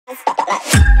Hello,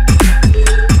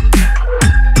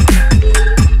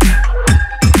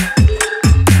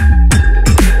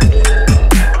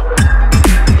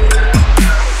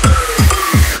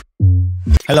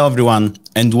 everyone,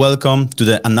 and welcome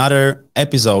to another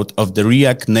episode of the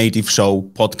React Native Show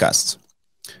podcast.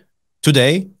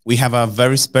 Today, we have a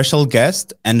very special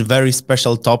guest and very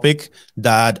special topic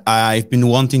that I've been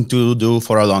wanting to do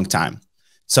for a long time.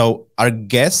 So our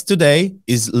guest today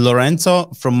is Lorenzo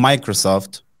from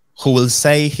Microsoft, who will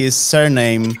say his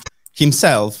surname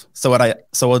himself so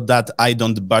that I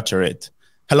don't butcher it.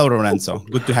 Hello, Lorenzo.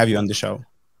 Good to have you on the show.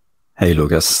 Hey,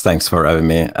 Lucas. Thanks for having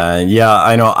me. Yeah,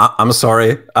 I know. I'm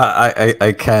sorry.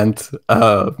 I can't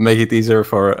make it easier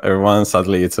for everyone.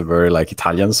 Sadly, it's a very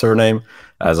Italian surname.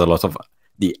 Has a lot of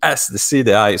the S, the C,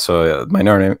 the I. So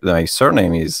my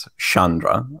surname is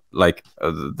Sciandra.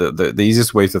 The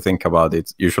easiest way to think about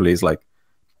it usually is like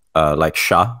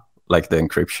SHA, like the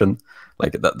encryption.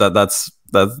 That's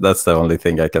the only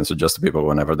thing I can suggest to people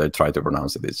whenever they try to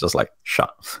pronounce it. It's just like SHA.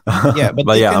 Yeah,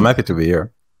 but yeah, I'm happy to be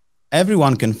here.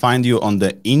 Everyone can find you on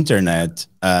the internet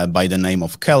by the name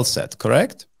of Callstack,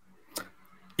 correct?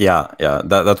 Yeah.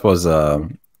 That was a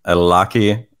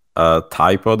lucky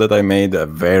typo that I made a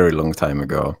very long time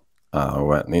ago,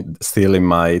 still in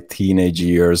my teenage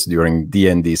years during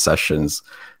D&D sessions,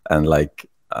 and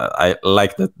I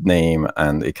liked that name,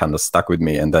 and it kind of stuck with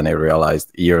me. And then I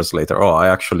realized years later, I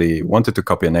actually wanted to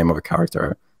copy a name of a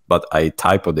character, but I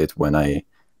typoed it when I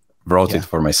wrote it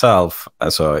for myself,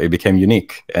 so it became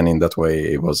unique, and in that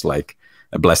way it was like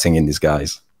a blessing in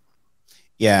disguise.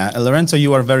 Yeah, Lorenzo,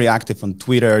 you are very active on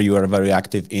Twitter, you are very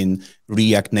active in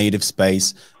React Native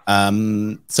space.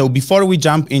 So before we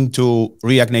jump into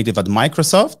React Native at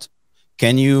Microsoft,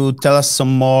 can you tell us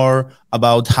some more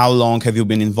about how long have you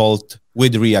been involved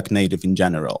with React Native in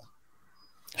general?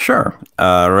 Sure.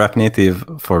 React Native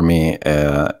for me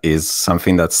is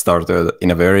something that started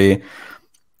in a very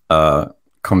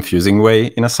confusing way,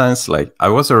 in a sense. I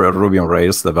was a Ruby on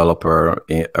Rails developer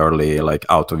early,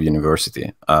 out of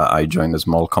university. I joined a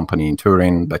small company in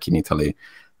Turin, back in Italy,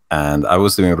 and I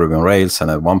was doing Ruby on Rails. And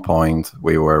at one point,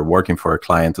 we were working for a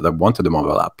client that wanted a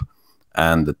mobile app,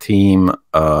 and the team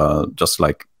just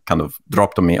kind of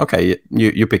dropped on me. Okay,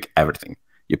 you pick everything.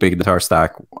 You pick the entire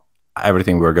stack.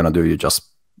 Everything we're gonna do, you just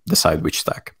decide which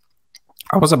stack.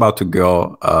 I was about to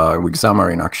go with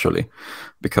Xamarin, actually,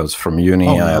 because from uni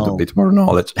I had a bit more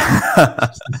knowledge.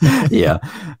 Yeah.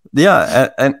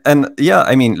 And yeah,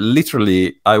 I mean,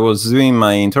 literally, I was doing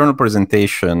my internal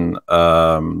presentation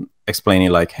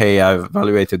explaining hey, I've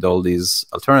evaluated all these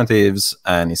alternatives,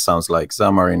 and it sounds like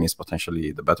Xamarin is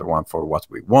potentially the better one for what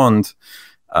we want,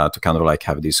 to kind of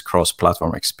have this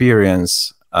cross-platform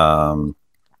experience.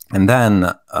 And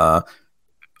then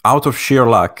out of sheer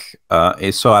luck,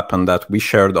 it so happened that we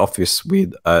shared office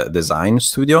with a design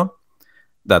studio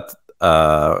that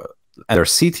their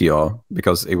CTO,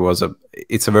 because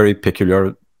it's a very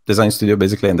peculiar design studio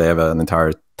basically, and they have an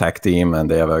entire tech team, and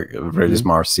they have a really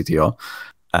smart CTO,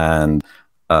 and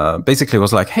basically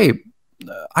was like, hey,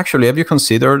 actually, have you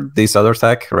considered this other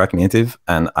tech, React Native?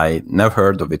 And I never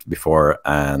heard of it before,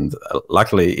 and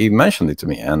luckily he mentioned it to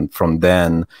me, and from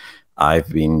then I've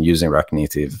been using React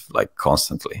Native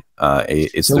constantly.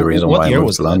 It's the reason why I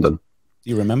moved to London. Do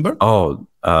you remember? Oh,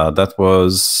 that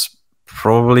was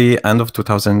probably end of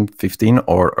 2015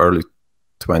 or early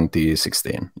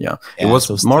 2016. Yeah, it was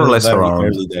so more or less around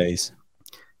early days.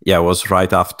 Yeah, it was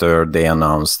right after they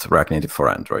announced React Native for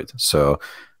Android. So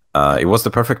it was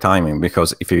the perfect timing,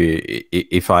 because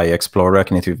if I explore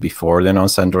React Native before they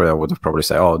announced Android, I would have probably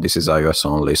said, oh, this is iOS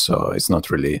only, so it's not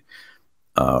really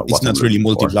it's not really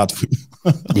multi-platform.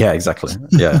 Yeah, exactly.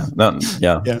 Yeah.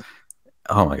 Yeah.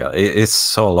 Oh my God, it's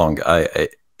so long.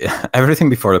 Everything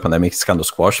before the pandemic is kind of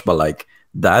squashed, but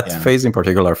that phase in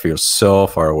particular feels so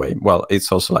far away. Well, it's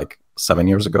also 7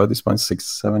 years ago at this point,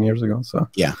 6-7 years ago. So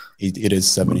yeah, it is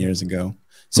 7 years ago.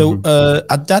 So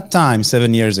at that time,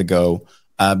 7 years ago,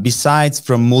 besides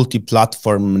from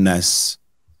multi-platformness,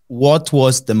 what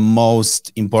was the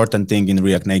most important thing in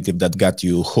React Native that got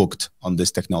you hooked on this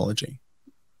technology?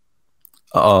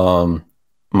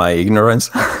 My ignorance.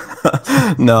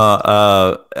 No,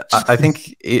 I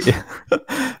think it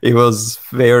was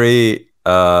very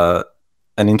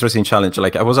an interesting challenge.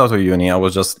 I was out of uni.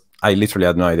 I literally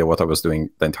had no idea what I was doing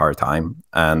the entire time.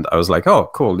 And I was like, oh,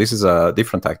 cool, this is a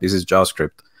different tech. This is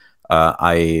JavaScript.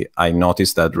 I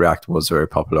noticed that React was very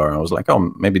popular. I was like,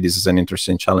 oh, maybe this is an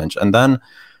interesting challenge. And then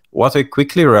what I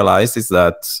quickly realized is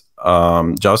that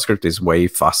JavaScript is way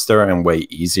faster and way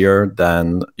easier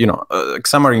than,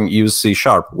 Xamarin used C#,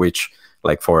 which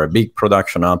for a big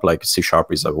production app, C#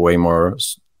 is a way more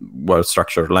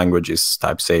well-structured language is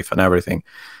type safe and everything.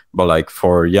 But like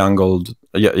for young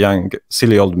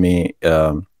silly old me,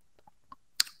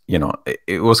 you know,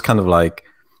 it was kind of like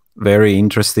very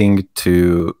interesting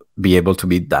to be able to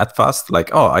be that fast. Like,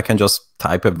 oh, I can just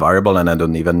type a variable and I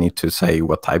don't even need to say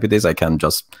what type it is. I can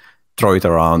just throw it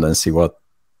around and see what,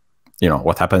 you know,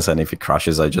 what happens. And if it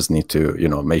crashes, I just need to, you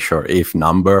know, make sure if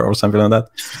number or something like that.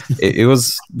 It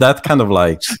was that kind of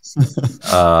like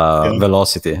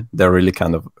velocity that really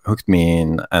kind of hooked me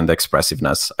in, and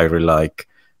expressiveness. I really like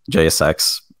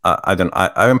JSX.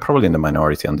 I'm probably in the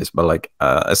minority on this, but like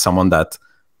as someone that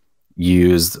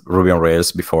used Ruby on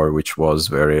Rails before, which was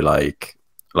very like,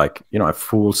 you know, a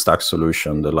full stack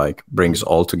solution that like brings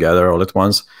all together all at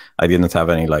once. I didn't have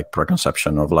any like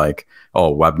preconception of like, oh,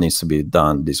 web needs to be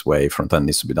done this way, front end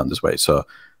needs to be done this way. So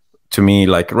to me,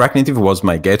 like React Native was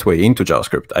my gateway into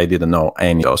JavaScript. I didn't know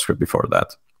any JavaScript before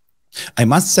that. I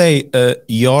must say,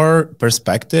 your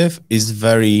perspective is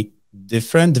very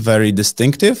different, very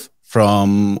distinctive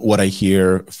from what I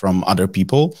hear from other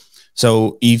people.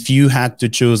 So if you had to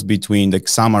choose between the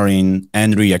Xamarin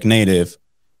and React Native,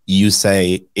 you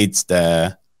say it's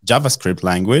the JavaScript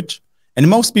language. And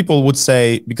most people would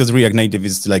say, because React Native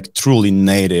is like truly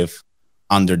native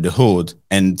under the hood,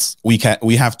 and we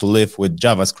have to live with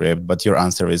JavaScript, but your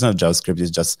answer is not JavaScript,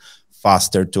 it's just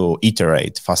faster to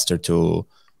iterate, faster to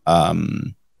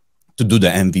do the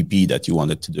MVP that you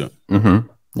wanted to do. Mm-hmm.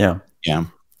 Yeah. Yeah.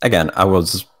 Again, I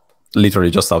was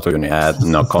literally just out of uni. I had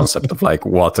no concept of like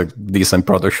what a decent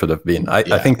product should have been.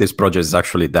 I think this project is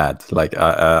actually dead. Like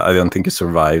I don't think it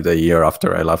survived a year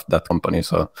after I left that company.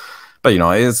 So, but you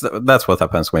know, that's what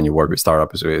happens when you work with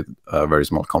startups, with very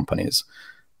small companies.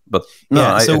 But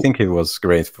no, I think it was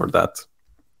great for that.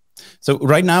 So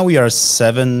right now we are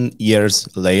 7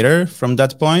 years later from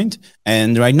that point,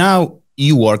 and right now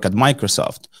you work at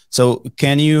Microsoft. So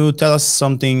can you tell us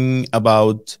something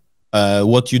about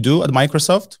what you do at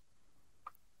Microsoft?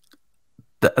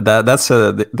 That's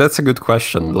a good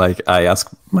question. Like I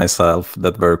ask myself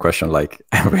that very question like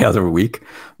every other week,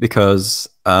 because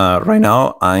right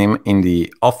now I'm in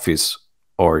the Office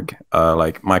org.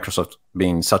 Like Microsoft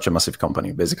being such a massive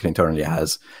company, basically internally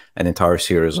has an entire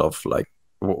series of like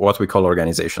what we call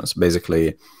organizations,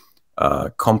 basically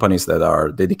companies that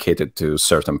are dedicated to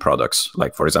certain products.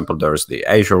 Like for example, there's the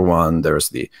Azure one, there's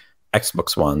the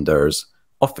Xbox one, there's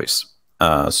Office.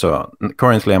 So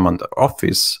currently I'm on the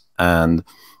Office, and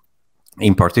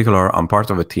in particular, I'm part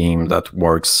of a team that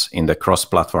works in the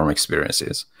cross-platform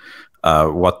experiences.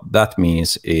 What that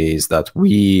means is that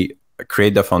we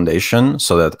create the foundation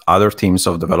so that other teams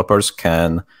of developers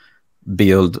can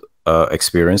build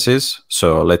experiences.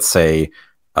 So let's say,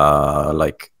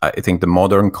 like I think the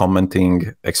modern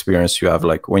commenting experience you have,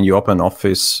 like when you open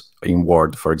Office in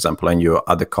Word, for example, and you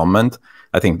add a comment,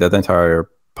 I think that entire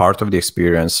part of the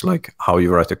experience, like how you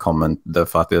write a comment, the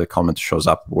fact that the comment shows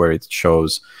up where it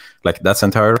shows, like that's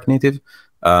entire React Native.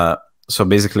 So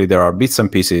basically there are bits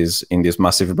and pieces in these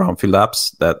massive brownfield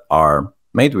apps that are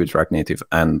made with React Native,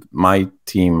 and my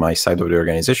team, my side of the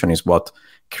organization is what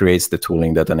creates the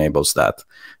tooling that enables that.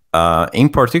 In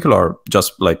particular,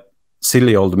 just like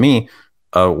silly old me,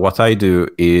 what I do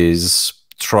is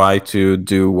try to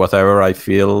do whatever I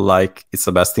feel like it's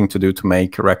the best thing to do to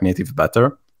make React Native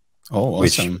better. Oh,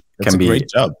 awesome. That's a great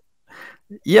job.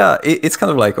 Yeah, it's kind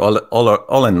of like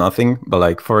all and nothing. But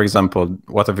like, for example,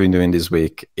 what I've been doing this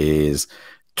week is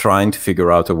trying to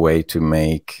figure out a way to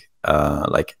make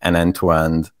like an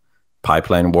end-to-end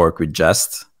pipeline work with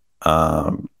Jest,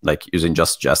 like using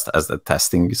just Jest as the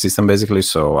testing system, basically.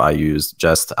 So I use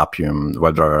Jest, Appium,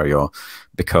 WebDriver.io,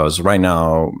 because right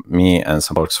now, me and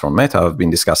some folks from Meta have been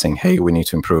discussing, hey, we need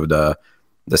to improve the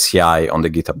CI on the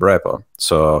GitHub repo.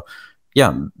 So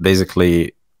yeah,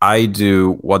 basically, I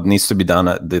do what needs to be done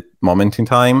at the moment in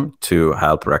time to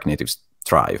help React Native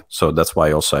thrive. So that's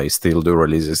why also I still do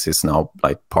releases. It's now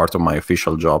like part of my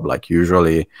official job. Like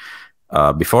usually,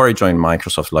 before I joined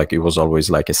Microsoft, like it was always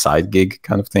like a side gig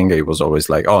kind of thing. It was always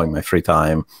like, oh, in my free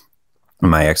time, in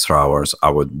my extra hours, I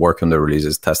would work on the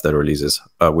releases, test the releases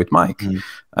with Mike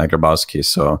Grabowski.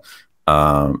 So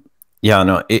yeah,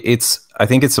 no, I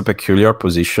think it's a peculiar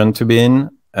position to be in.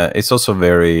 It's also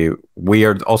very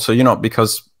weird also, you know,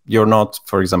 because you're not,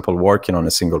 for example, working on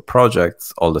a single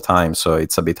project all the time. So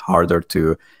it's a bit harder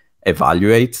to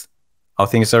evaluate how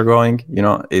things are going. You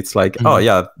know, it's like, oh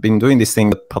yeah, I've been doing this thing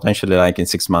that potentially like in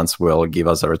 6 months will give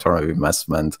us a return of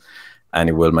investment and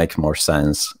it will make more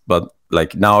sense. But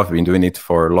like now I've been doing it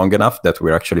for long enough that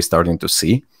we're actually starting to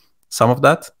see some of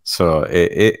that. So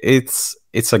it's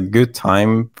a good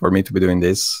time for me to be doing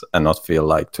this and not feel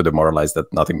like too demoralized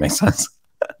that nothing makes sense.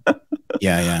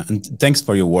 Yeah. And thanks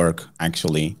for your work,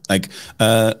 actually. Like,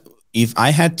 if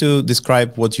I had to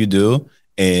describe what you do,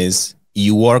 is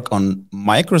you work on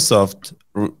Microsoft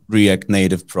React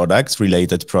Native products,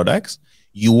 related products.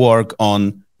 You work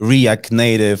on React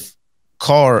Native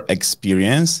core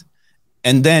experience,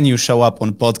 and then you show up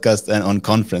on podcasts and on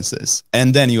conferences,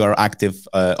 and then you are active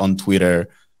on Twitter,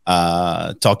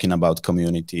 talking about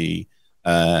community,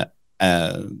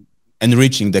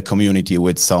 enriching the community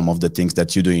with some of the things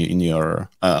that you do in your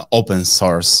open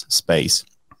source space.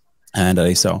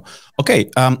 And so, okay,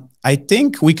 I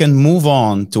think we can move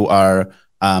on to our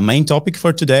main topic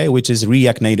for today, which is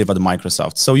React Native at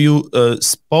Microsoft. So you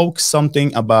spoke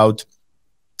something about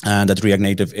that React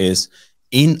Native is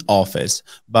in Office,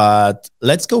 but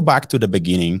let's go back to the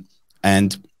beginning,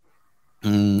 and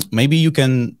maybe you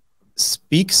can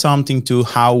speak something to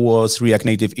how was React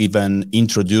Native even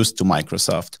introduced to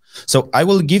Microsoft. So I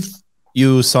will give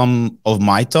you some of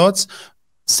my thoughts.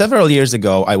 Several years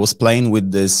ago, I was playing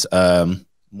with this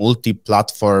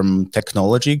multi-platform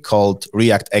technology called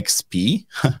React XP,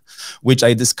 which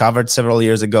I discovered several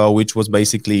years ago, which was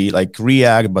basically like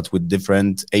React, but with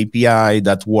different API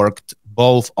that worked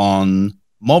both on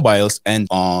mobiles and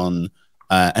on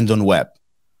web.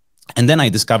 And then I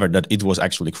discovered that it was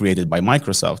actually created by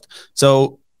Microsoft.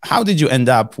 So how did you end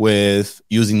up with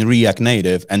using React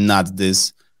Native and not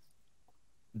this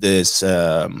React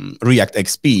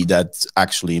XP that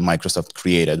actually Microsoft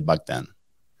created back then?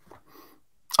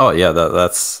 Oh yeah,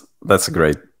 that's a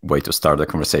great way to start the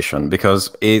conversation,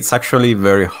 because it's actually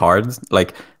very hard.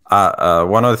 Like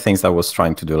one of the things I was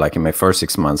trying to do, like in my first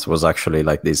 6 months, was actually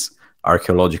like this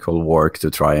archaeological work to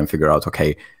try and figure out,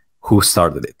 okay, who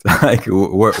started it? Like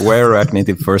where React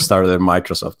Native first started at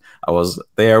Microsoft. I was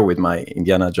there with my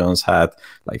Indiana Jones hat,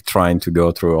 like trying to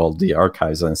go through all the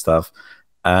archives and stuff.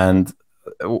 And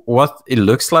what it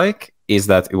looks like is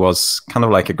that it was kind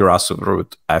of like a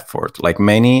grassroots effort. Like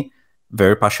many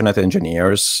very passionate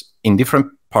engineers in different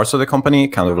parts of the company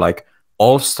kind of like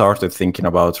all started thinking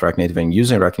about React Native and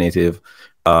using React Native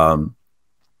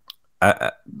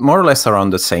more or less around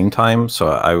the same time. So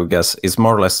I would guess it's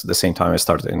more or less the same time I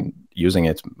started using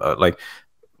it, like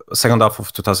second half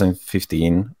of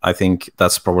 2015. I think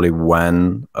that's probably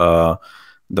when the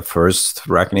first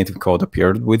React Native code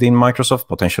appeared within Microsoft,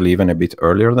 potentially even a bit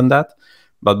earlier than that.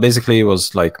 But basically it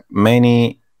was like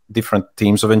many different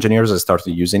teams of engineers that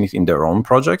started using it in their own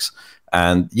projects.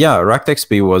 And yeah, React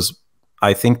XP was,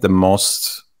 I think, the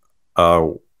most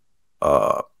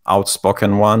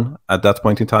outspoken one at that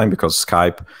point in time, because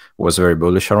Skype was very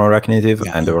bullish on React Native,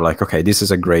 and they were like, okay, this is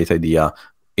a great idea.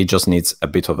 It just needs a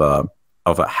bit of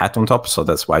a hat on top. So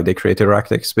that's why they created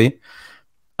React XP.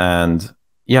 And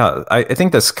yeah, I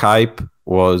think that Skype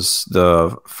was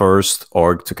the first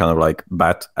org to kind of like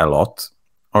bet a lot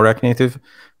on React Native,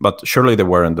 but surely they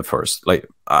weren't the first. Like,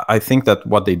 I think that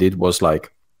what they did was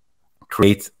like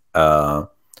create,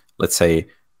 let's say,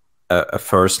 a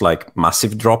first like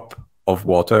massive drop of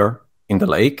water in the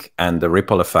lake, and the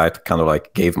ripple effect kind of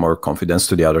like gave more confidence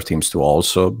to the other teams to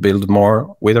also build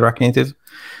more with React Native.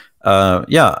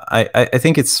 Yeah, I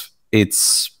think it's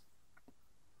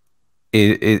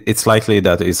likely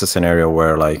that it's a scenario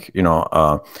where, like, you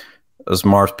know,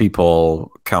 smart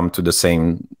people come to the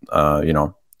same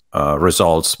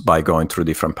results by going through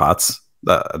different paths.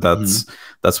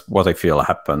 That's what I feel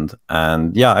happened.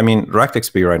 And yeah, I mean, React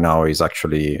XP right now is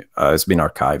actually it's been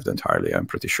archived entirely, I'm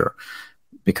pretty sure,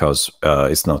 because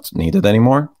it's not needed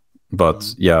anymore.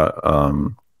 But yeah,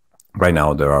 right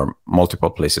now there are multiple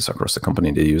places across the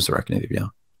company that use React Native.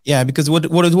 Yeah, because what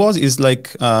it was is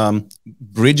like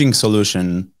bridging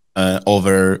solution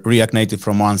over React Native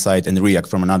from one side and React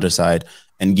from another side,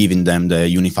 and giving them the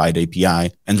unified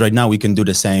API. And right now we can do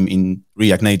the same in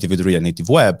React Native with React Native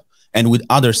Web and with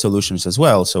other solutions as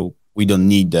well. So we don't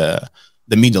need the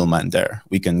middleman there.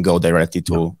 We can go directly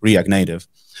to React Native.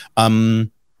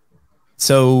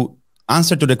 So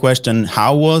answer to the question,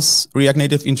 how was React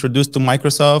Native introduced to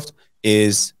Microsoft,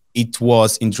 is it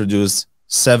was introduced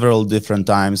several different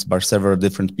times by several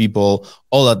different people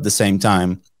all at the same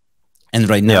time. And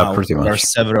right now there are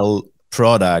several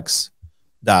products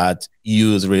that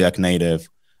use React Native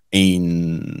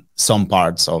in some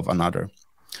parts of another.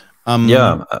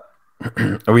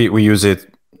 We use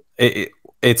it.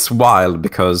 It's wild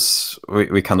because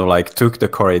we kind of like took the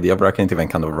core idea of React Native and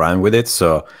kind of ran with it.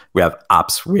 So we have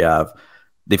apps, we have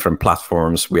different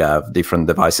platforms, we have different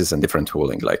devices and different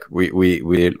tooling. Like we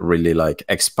really like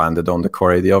expanded on the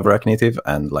core idea of React Native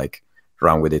and like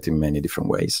ran with it in many different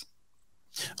ways.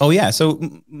 Oh yeah, so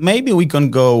maybe we can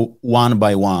go one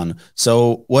by one.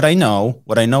 So what I know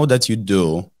that you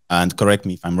do and correct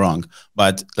me if I'm wrong,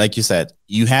 but like you said,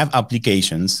 you have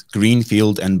applications,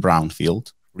 greenfield and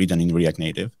brownfield, written in React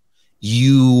Native.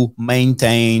 You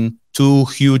maintain two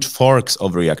huge forks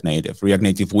of React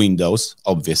Native Windows,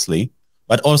 obviously,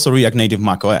 but also React Native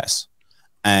macOS.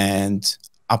 And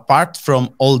apart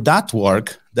from all that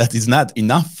work, that is not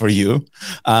enough for you.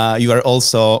 You are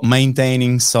also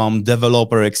maintaining some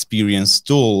developer experience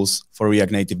tools for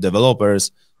React Native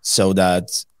developers so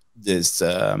that this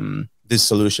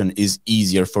solution is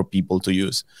easier for people to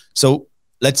use. So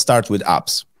let's start with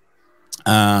apps.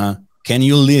 Can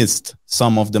you list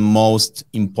some of the most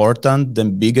important, the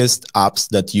biggest apps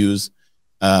that use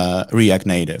React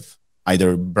Native,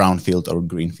 either brownfield or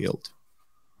greenfield?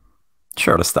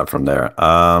 Sure, let's start from there.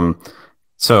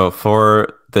 So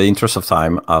for the interest of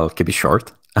time, I'll keep it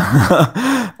short.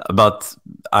 But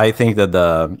I think that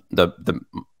the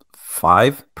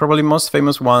five probably most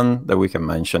famous one that we can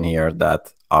mention here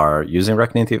that are using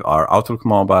React Native are Outlook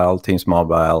Mobile, Teams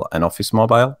Mobile, and Office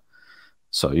Mobile.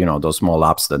 So, you know, those small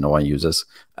apps that no one uses.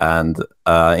 And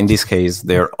in this case,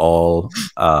 they're all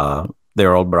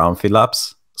brownfield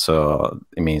apps. So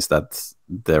it means that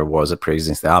there was a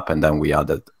pre-existing app, and then we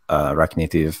added React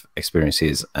Native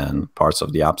experiences and parts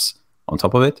of the apps on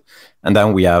top of it. And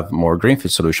then we have more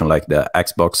greenfield solution like the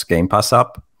Xbox Game Pass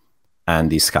app and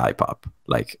the Skype app.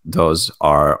 Like those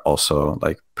are also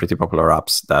like pretty popular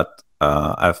apps that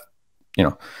have, you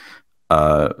know,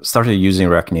 started using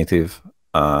React Native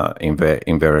in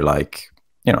very like,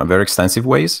 you know, very extensive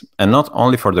ways. And not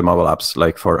only for the mobile apps,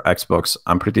 like for Xbox,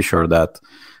 I'm pretty sure that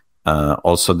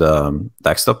also the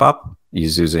desktop app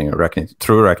is using React Native,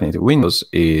 through React Native Windows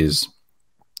is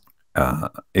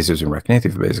using React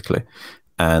Native basically.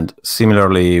 And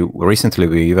similarly, recently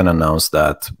we even announced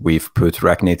that we've put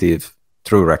React Native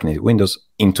through React Native Windows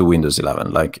into Windows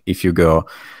 11. Like if you go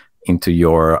into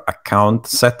your account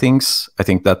settings, I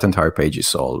think that entire page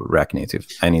is all React Native,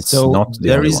 and it's so not the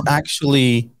there only is one.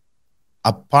 Actually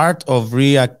a part of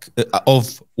React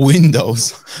of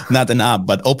Windows, not an app,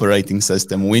 but operating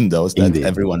system Windows that Indeed.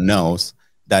 Everyone knows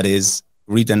that is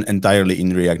written entirely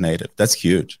in React Native. That's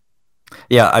huge.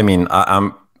 Yeah, I mean,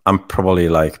 I'm probably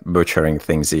like butchering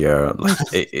things here. Like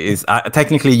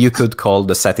technically, you could call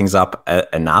the settings app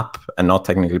an app and not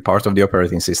technically part of the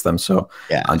operating system. So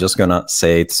yeah, I'm just gonna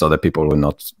say it so that people will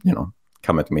not, you know,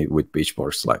 come at me with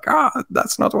pitchforks like,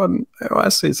 that's not what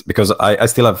OS is, because I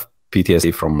still have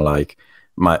PTSD from like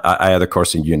I had a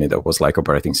course in uni that was like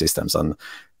operating systems, and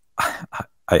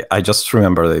I just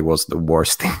remember that it was the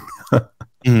worst thing.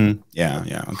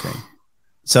 Yeah, okay.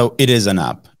 So it is an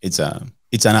app. It's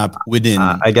an app within.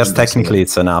 I guess Windows, technically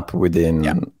it's an app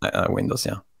within Windows.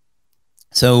 Yeah.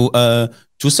 So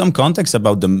to some context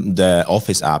about the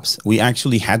Office apps, we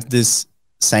actually had this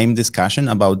same discussion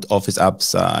about Office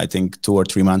apps. I think 2 or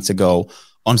 3 months ago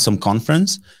on some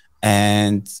conference,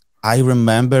 and I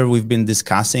remember we've been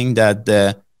discussing that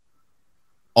the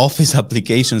Office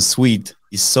application suite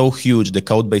is so huge, the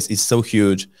code base is so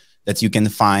huge that you can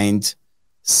find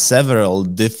several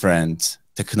different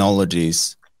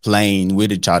technologies playing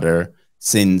with each other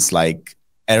since like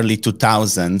early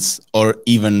 2000s or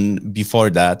even before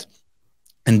that.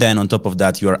 And then on top of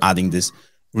that, you are adding this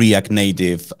React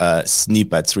Native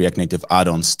snippets, React Native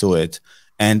add-ons to it.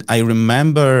 And I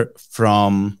remember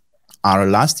from our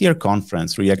last year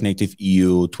conference, React Native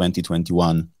EU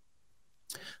 2021,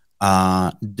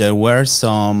 there were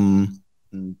some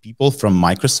people from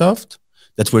Microsoft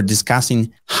that were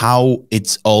discussing how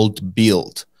it's all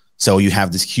built. So you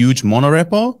have this huge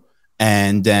monorepo,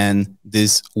 and then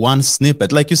this one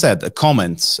snippet, like you said, a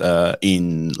comment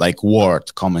in like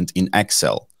Word, comment in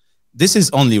Excel. This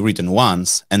is only written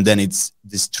once, and then it's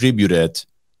distributed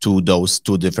to those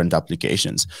two different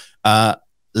applications.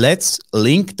 Let's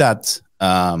link that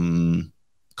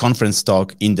conference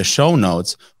talk in the show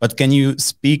notes, but can you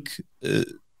speak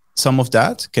some of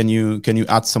that? Can you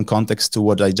add some context to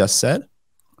what I just said?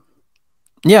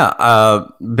 Yeah,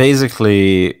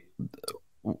 basically,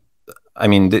 I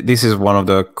mean, this is one of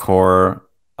the core,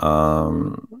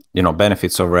 you know,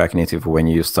 benefits of React Native when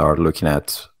you start looking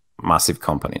at massive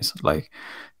companies. Like,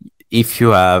 if you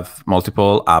have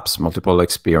multiple apps, multiple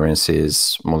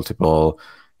experiences, multiple,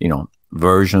 you know,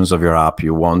 versions of your app,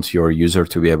 you want your user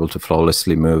to be able to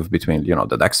flawlessly move between, you know,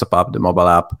 the desktop app, the mobile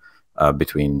app,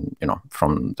 between, you know,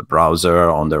 from the browser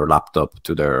on their laptop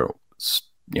to their,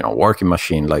 you know, working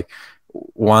machine. Like,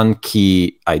 one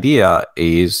key idea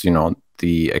is, you know,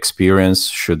 the experience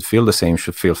should feel the same,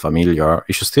 should feel familiar.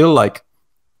 It should still like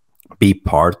be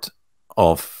part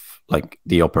of like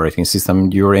the operating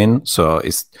system you're in. So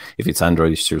if it's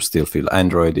Android, it should still feel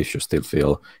Android. It should still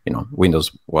feel, you know,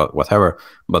 Windows, whatever.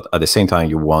 But at the same time,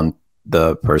 you want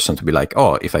the person to be like,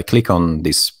 oh, if I click on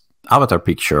this avatar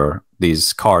picture,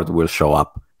 this card will show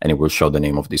up and it will show the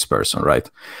name of this person, right?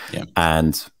 Yeah.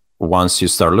 And once you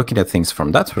start looking at things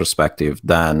from that perspective,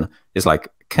 then it's like,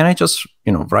 can I just,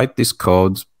 write this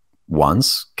code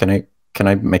once? Can I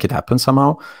make it happen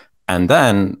somehow? And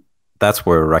then that's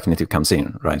where React Native comes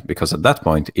in, right? Because at that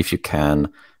point, if you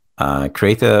can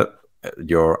create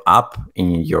your app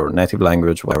in your native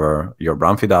language, whatever, your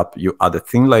brownfield app, you add a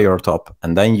thin layer on top,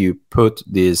 and then you put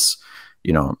this,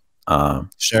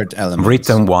 shared elements,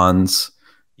 written ones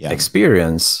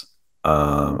experience,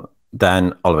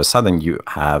 then all of a sudden you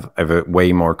have a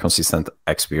way more consistent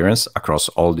experience across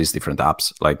all these different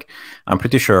apps. Like, I'm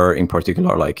pretty sure in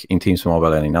particular, like in Teams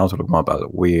Mobile and in Outlook Mobile,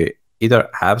 we either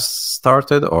have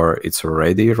started or it's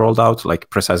already rolled out, like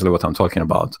precisely what I'm talking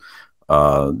about.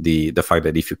 The fact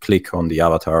that if you click on the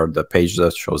avatar, the page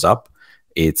that shows up,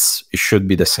 it should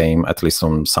be the same, at least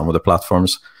on some of the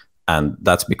platforms. And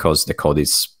that's because the code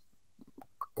is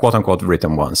quote unquote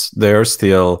written once. There's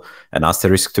still an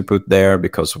asterisk to put there,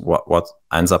 because what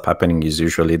ends up happening is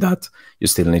usually that you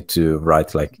still need to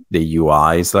write like the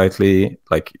UI slightly,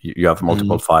 like you have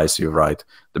multiple files, you write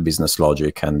the business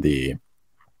logic and the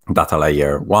data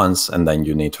layer once, and then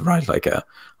you need to write like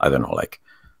like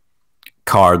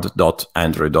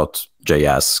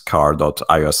card.android.js,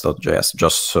 card.ios.js,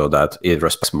 just so that it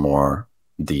respects more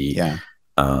the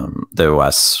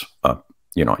OS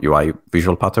UI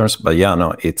visual patterns. But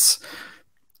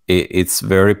it's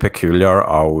very peculiar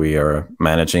how we are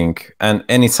managing, and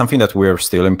it's something that we're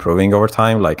still improving over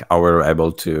time, like how we're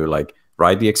able to like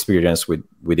write the experience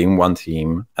within one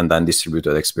team and then distribute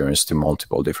that experience to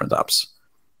multiple different apps.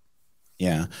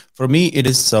 Yeah, for me it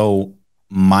is so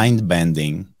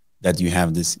mind-bending that you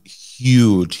have this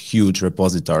huge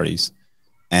repositories,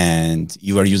 and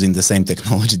you are using the same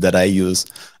technology that I use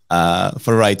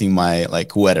for writing my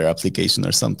like weather application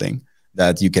or something,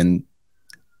 that you can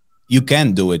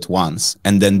do it once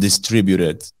and then distribute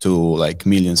it to like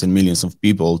millions and millions of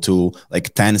people, to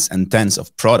like tens and tens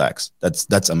of products.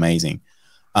 That's amazing.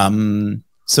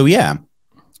 So yeah,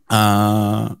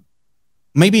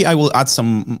 maybe I will add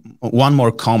one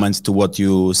more comment to what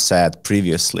you said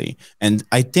previously. And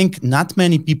I think not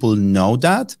many people know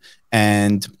that.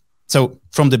 And so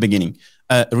from the beginning,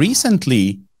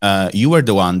 recently, you were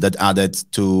the one that added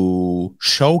to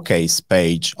showcase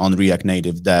page on React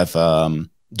Native Dev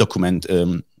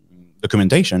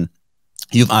documentation.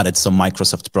 You've added some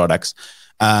Microsoft products.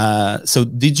 So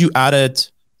did you add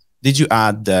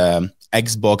the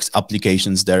Xbox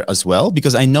applications there as well?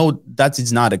 Because I know that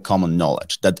is not a common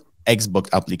knowledge that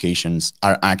Xbox applications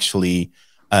are actually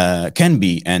can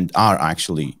be and are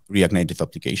actually React Native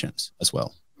applications as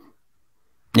well.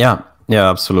 Yeah,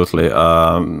 absolutely.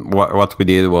 What we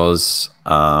did was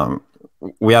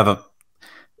we have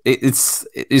it's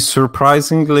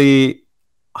surprisingly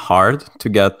hard to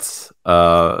get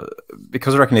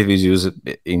because React Native is used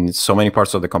in so many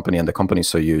parts of the company, and the company is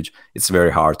so huge. It's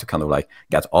very hard to kind of like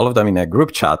get all of them in a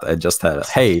group chat and just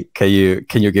hey, can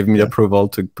you give me the approval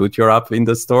to put your app in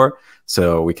the store?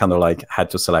 So we kind of like had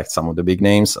to select some of the big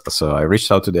names. So I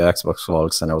reached out to the Xbox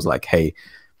folks and I was like, hey,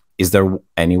 is there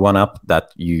any one app that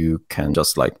you can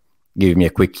just like give me a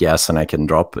quick yes and I can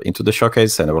drop into the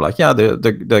showcase? And they were like, yeah,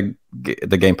 the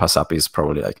Game Pass app is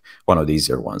probably like one of the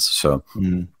easier ones. So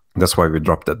that's why we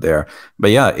dropped it there.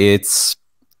 But yeah,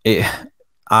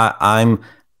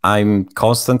 I'm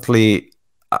constantly,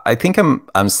 I think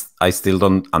I still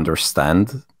don't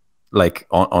understand like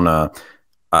on a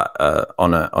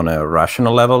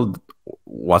rational level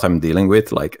what I'm dealing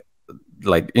with. Like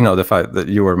the fact that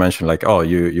you were mentioning, like, oh,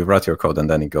 you write your code and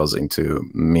then it goes into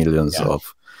millions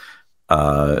of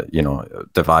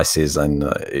devices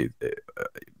and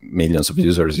millions of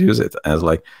users use it. And it's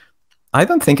like, I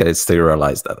don't think I still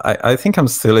realize that. I think I'm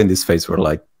still in this phase where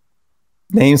like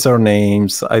names are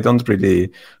names. I don't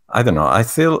know. I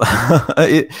still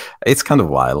it's kind of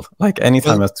wild. Like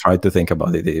anytime I try to think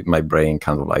about it, my brain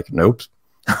kind of like, nope.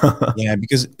 Yeah,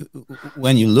 because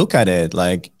when you look at it,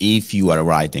 like if you are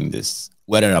writing this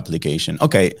weather application,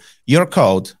 okay, your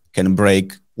code can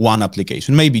break one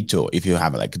application, maybe two, if you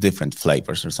have like different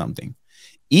flavors or something.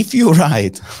 If you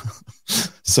write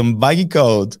some buggy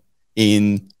code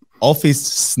in Office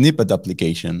snippet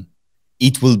application,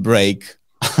 it will break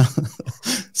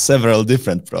several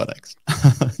different products.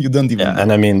 You don't even know.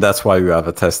 And I mean, that's why we have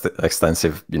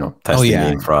extensive, testing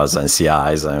infras and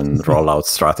CIs and rollout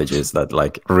strategies that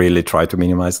like really try to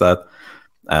minimize that.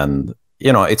 And,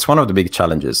 it's one of the big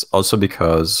challenges also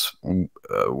because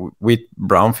with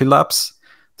brownfield apps,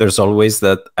 there's always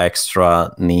that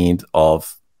extra need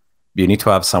of, you need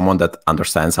to have someone that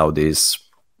understands how these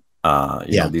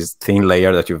This thin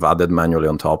layer that you've added manually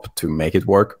on top to make it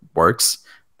works,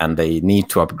 and they need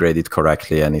to upgrade it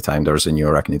correctly anytime there's a new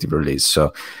React Native release.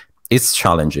 So it's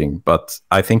challenging, but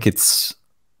I think it's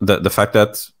the fact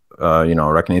that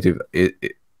React Native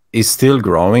is still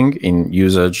growing in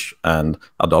usage and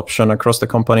adoption across the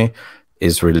company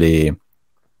is really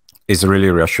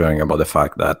reassuring about the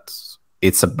fact that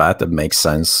it's a bet that makes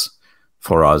sense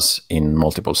for us in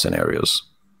multiple scenarios.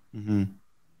 Mm-hmm.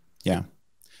 Yeah.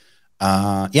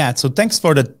 So thanks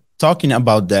for talking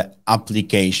about the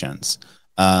applications.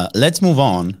 Let's move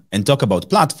on and talk about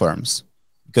platforms,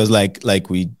 because like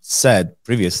we said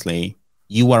previously,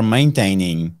 you are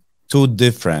maintaining two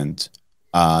different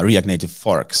React Native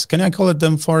forks. Can I call it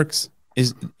them forks?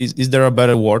 Is there a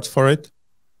better word for it?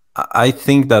 I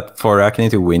think that for React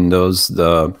Native Windows,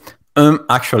 the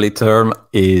actually term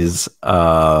is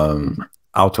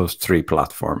out of three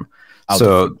platform.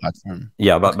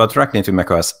 Yeah, but React Native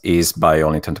macOS is by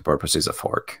all intents and purposes a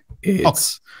fork.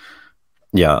 It's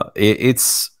they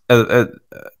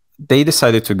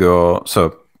decided to go.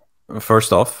 So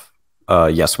first off,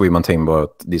 yes, we maintain both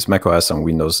these macOS and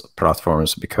Windows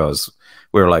platforms because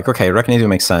we're like, okay, React Native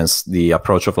makes sense. The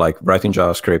approach of like writing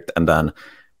JavaScript and then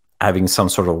having some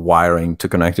sort of wiring to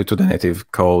connect it to the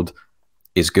native code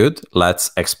is good. Let's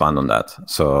expand on that.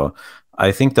 So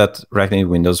I think that React Native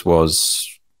Windows was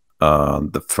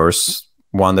the first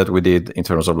one that we did in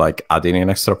terms of like adding an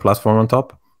extra platform on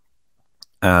top.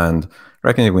 And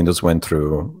React Native Windows went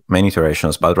through many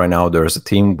iterations, but right now there's a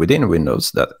team within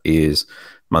Windows that is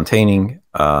maintaining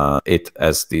it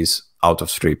as this out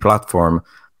of three platform.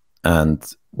 And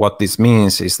what this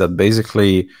means is that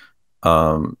basically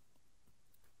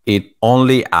it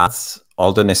only adds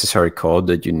all the necessary code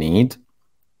that you need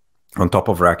on top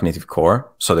of React Native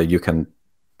Core so that you can,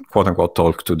 quote unquote,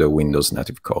 talk to the Windows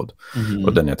native code or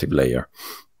the native layer.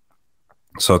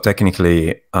 So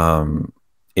technically,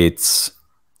 it's,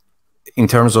 in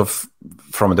terms of,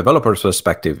 from a developer's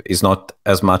perspective, is not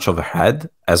as much of a head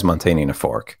as maintaining a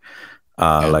fork.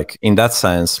 Like in that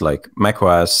sense, like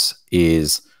macOS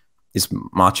is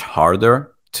much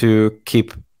harder to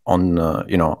keep on,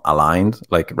 aligned.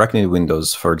 Like React Native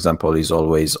Windows, for example, is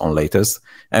always on latest.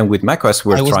 And with macOS,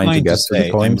 we're trying to get to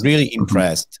the point. I'm really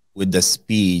impressed with the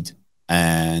speed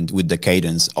and with the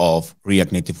cadence of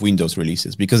React Native Windows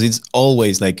releases, because it's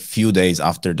always like few days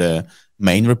after the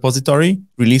main repository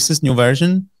releases new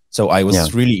version. So I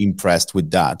was really impressed with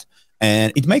that.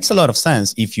 And it makes a lot of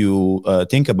sense if you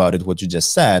think about it, what you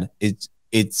just said.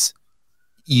 It's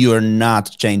you're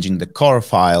not changing the core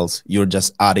files, you're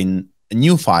just adding a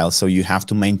new file. So you have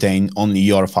to maintain only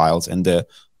your files, and the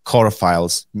core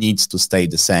files needs to stay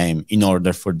the same in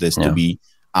order for this to be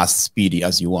as speedy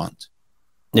as you want.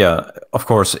 Yeah, of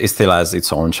course, it still has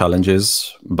its own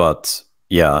challenges, but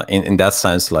yeah, in that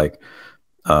sense, like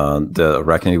the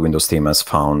React Native Windows team has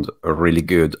found a really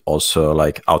good also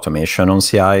like automation on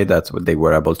CI that they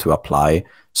were able to apply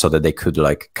so that they could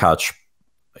like catch,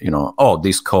 oh,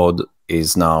 this code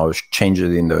is now changed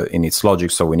in its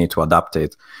logic, so we need to adapt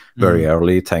it very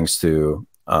early. Thanks to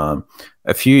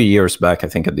a few years back, I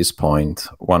think at this point,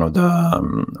 one of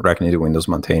the React Native Windows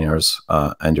maintainers,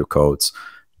 Andrew Coates,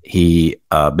 he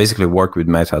basically worked with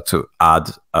Meta to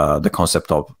add the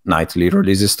concept of nightly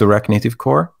releases to React Native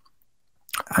Core.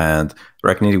 And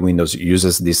React Native Windows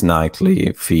uses this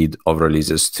nightly feed of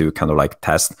releases to kind of like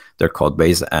test their code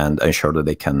base and ensure that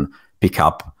they can pick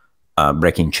up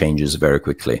breaking changes very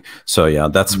quickly. So yeah,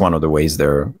 that's one of the ways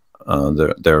they're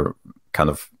kind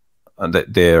of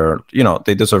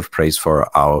they deserve praise for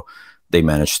how they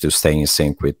managed to stay in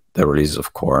sync with the releases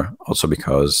of Core. Also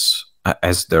because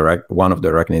as one of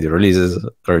the React Native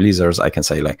releasers, I can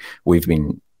say like we've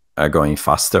been going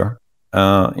faster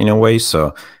in a way.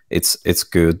 So it's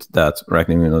good that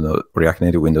React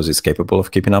Native Windows is capable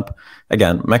of keeping up.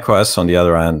 Again, macOS on the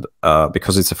other hand,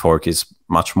 because it's a fork, is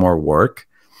much more work.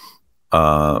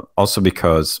 Also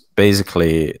because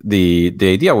basically the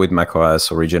idea with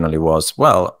macOS originally was,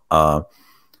 well,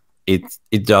 it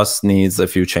just needs a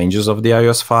few changes of the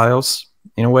iOS files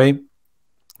in a way.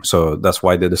 So that's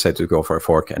why they decided to go for a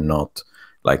fork and not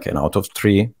like an out of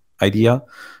three idea.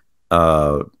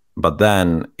 But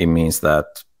then it means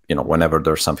that, whenever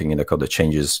there's something in the code that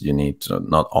changes, you need to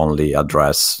not only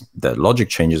address the logic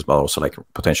changes, but also like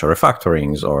potential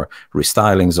refactorings or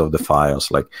restylings of the files.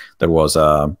 Like there was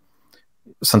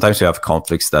sometimes you have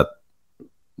conflicts that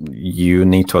you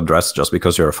need to address just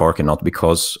because you're a fork and not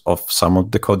because of some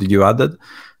of the code that you added.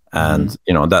 And,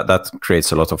 that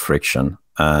creates a lot of friction.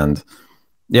 And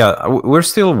yeah, we're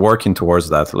still working towards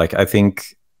that. Like, I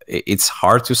think it's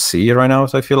hard to see right now,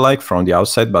 I feel like, from the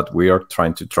outside, but we are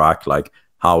trying to track like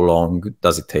how long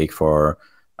does it take for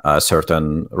a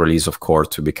certain release of core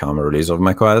to become a release of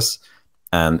macOS.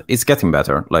 And it's getting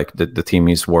better. Like the team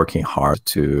is working hard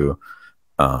to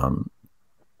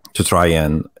try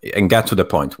and get to the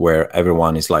point where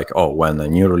everyone is like, oh, when a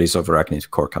new release of React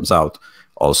Native Core comes out,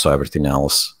 also everything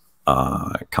else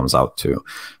comes out too.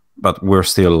 But we're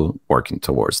still working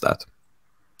towards that.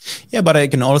 Yeah, but I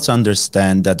can also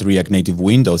understand that React Native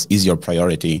Windows is your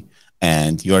priority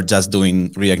and you're just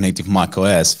doing React Native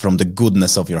macOS from the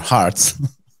goodness of your hearts.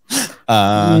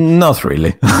 Not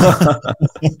really.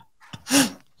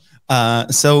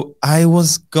 So I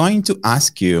was going to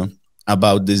ask you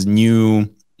about this new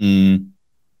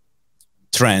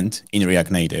trend in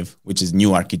React Native, which is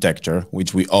new architecture,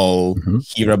 which we all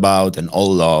hear about and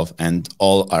all love and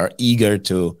all are eager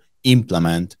to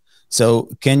implement. So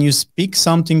can you speak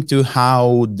something to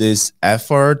how this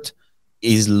effort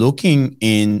is looking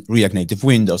in React Native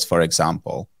Windows, for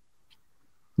example?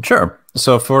 Sure.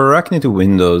 So for React Native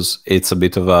Windows, it's a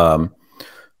bit of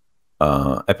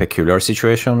a peculiar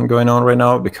situation going on right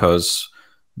now, because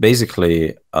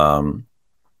basically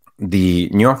the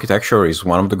new architecture is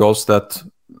one of the goals that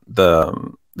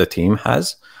the team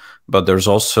has, but there's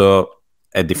also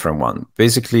a different one.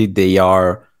 Basically, they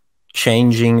are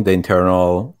changing the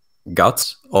internal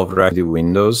guts of React Native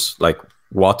Windows, like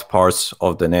what parts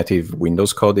of the native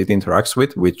Windows code it interacts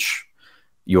with, which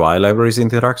UI libraries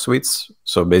interacts with.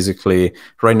 So basically,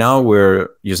 right now we're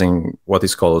using what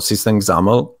is called System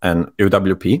XAML and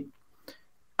UWP.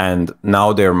 And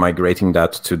now they're migrating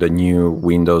that to the new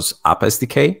Windows App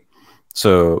SDK.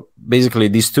 So basically,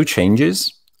 these two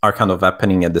changes are kind of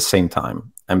happening at the same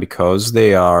time. And because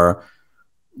they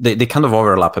kind of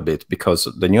overlap a bit, because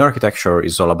the new architecture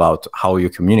is all about how you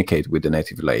communicate with the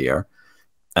native layer.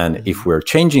 And if we're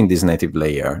changing this native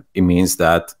layer, it means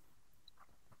that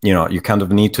you kind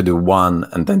of need to do one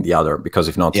and then the other, because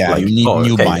if not, you need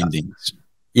new bindings.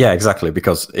 Yeah, exactly,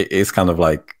 because it's kind of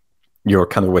like you're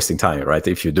kind of wasting time, right?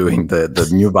 If you're doing the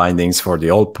new bindings for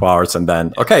the old parts and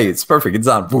then, okay, it's perfect, it's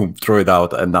done, boom, throw it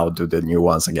out and now do the new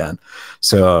ones again.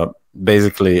 So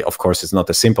basically, of course, it's not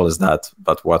as simple as that,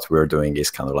 but what we're doing is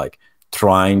kind of like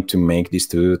trying to make these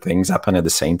two things happen at the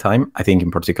same time. I think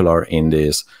in particular in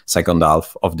this second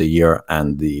half of the year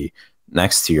and the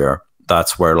next year,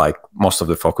 that's where like most of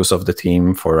the focus of the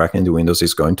team for React Native Windows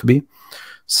is going to be.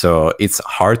 So it's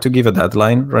hard to give a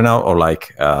deadline right now, or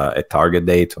like a target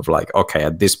date of like, okay,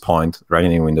 at this point, React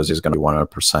Native Windows is going to be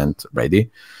 100% ready.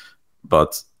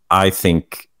 But I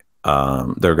think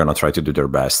they're going to try to do their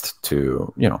best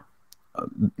to,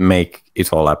 make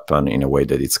it all happen in a way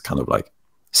that it's kind of like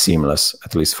seamless,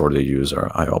 at least for the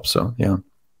user. I hope so. Yeah.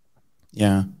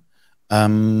 Yeah.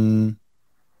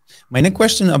 My next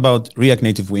question about React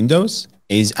Native Windows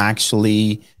is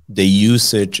actually the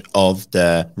usage of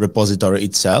the repository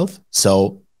itself.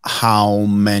 So how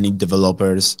many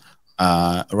developers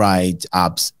write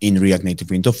apps in React Native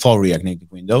Windows for React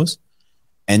Native Windows?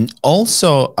 And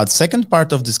also a second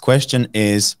part of this question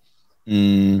is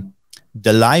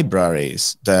the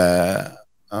libraries, the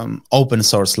open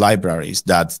source libraries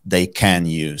that they can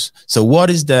use. So what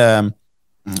is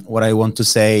what I want to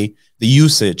say, the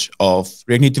usage of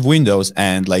React Native Windows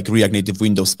and like React Native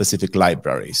Windows specific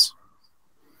libraries?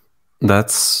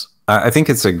 I think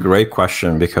it's a great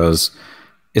question, because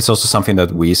it's also something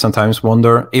that we sometimes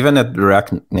wonder, even at the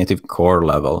React Native core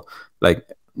level, like,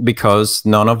 because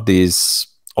none of these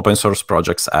open source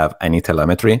projects have any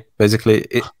telemetry. Basically,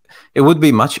 it would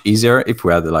be much easier if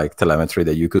we had like telemetry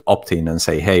that you could opt in and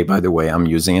say, hey, by the way, I'm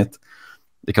using it.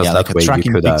 Because that like way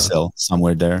you could have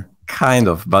somewhere there. Kind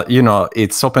of, but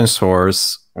it's open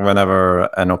source. Whenever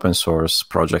an open source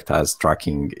project has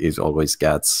tracking, it always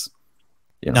gets,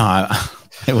 No,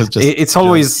 it was just.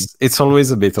 It's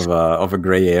always a bit of a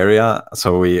gray area.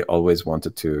 So we always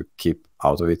wanted to keep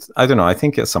out of it. I don't know. I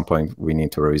think at some point we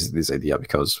need to revisit this idea,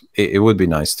 because it would be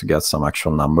nice to get some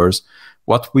actual numbers.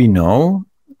 What we know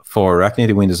for React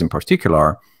Native Windows in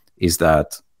particular is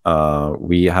that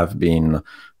we have been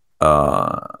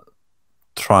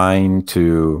trying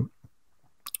to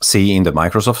see in the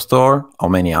Microsoft Store how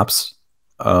many apps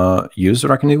use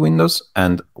React Native Windows,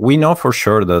 and we know for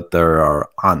sure that there are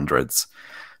hundreds.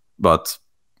 But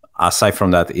aside from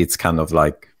that, it's kind of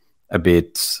like a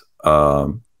bit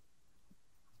hard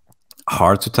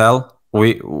to tell.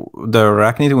 The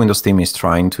React Native Windows team is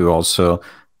trying to also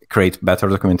create better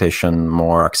documentation,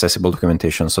 more accessible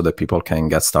documentation, so that people can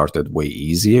get started way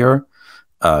easier.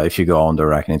 If you go on the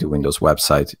React Native Windows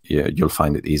website, you'll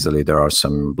find it easily. There are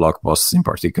some blog posts in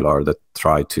particular that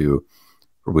try to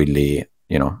really,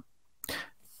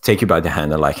 take you by the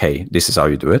hand and like, hey, this is how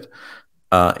you do it.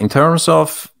 In terms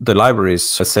of the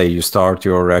libraries, let's say you start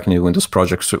your React Native Windows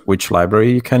project, which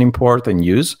library you can import and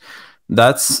use.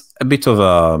 That's a bit of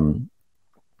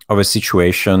a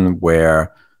situation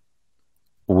where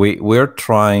we're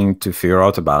trying to figure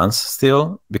out a balance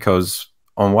still, because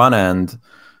on one end,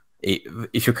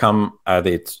 if you come at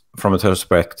it from a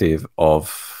perspective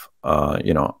of a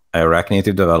React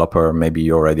Native developer, maybe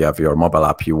you already have your mobile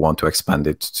app, you want to expand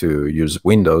it to use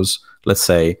Windows, let's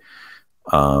say,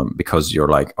 because you're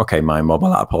like, okay, my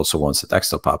mobile app also wants a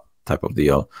desktop app type of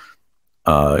deal.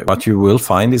 What you will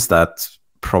find is that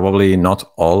probably not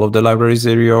all of the libraries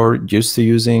that you're used to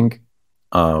using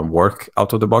work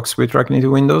out of the box with React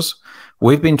Native Windows.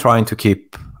 We've been trying to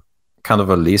keep kind of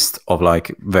a list of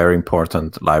like very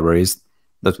important libraries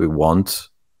that we want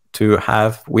to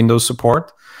have Windows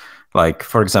support. Like,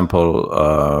 for example,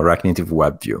 React Native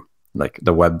WebView. Like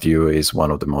the WebView is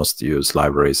one of the most used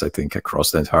libraries, I think,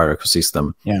 across the entire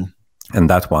ecosystem. Yeah. And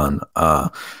that one,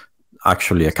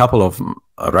 actually, a couple of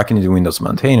React Native Windows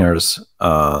maintainers,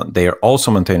 they are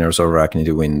also maintainers of React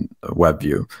Native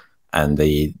WebView, and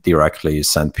they directly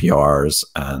send PRs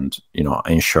and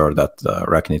ensure that the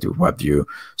React Native WebView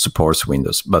supports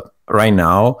Windows. But right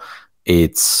now,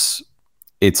 it's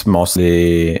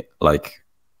mostly like,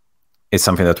 it's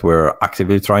something that we're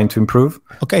actively trying to improve.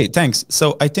 Okay, thanks.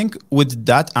 So I think with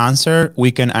that answer,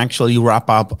 we can actually wrap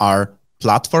up our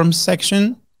platform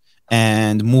section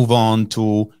and move on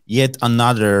to yet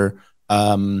another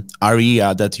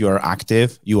area that you are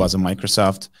active, you as a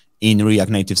Microsoft, in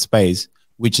React Native space,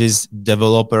 which is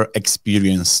developer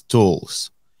experience tools.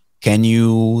 Can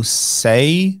you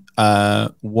say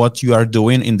what you are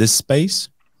doing in this space?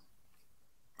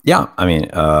 Yeah, I mean,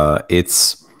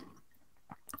 it's,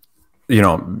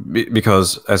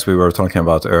 because as we were talking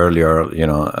about earlier,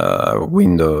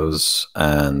 Windows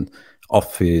and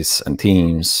Office and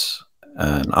Teams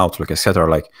and Outlook, etc.,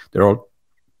 like they're all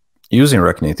using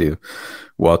React Native.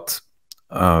 What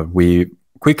we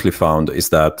quickly found is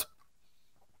that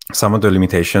some of the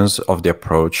limitations of the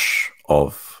approach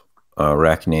of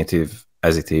React Native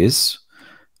as it is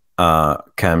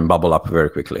can bubble up very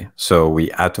quickly. So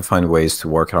we had to find ways to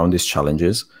work around these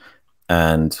challenges.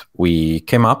 And we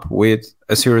came up with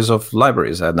a series of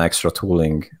libraries and extra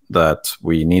tooling that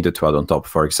we needed to add on top.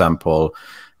 For example,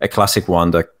 a classic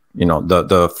one that,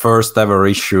 the first ever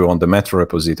issue on the Metro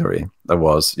repository that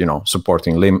was,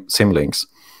 supporting symlinks.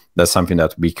 That's something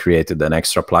that we created an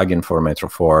extra plugin for Metro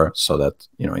for, so that,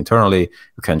 internally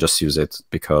you can just use it,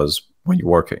 because when you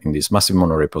work in these massive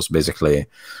monorepos, basically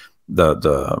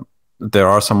there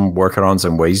are some workarounds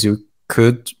and ways you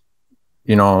could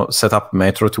set up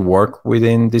Metro to work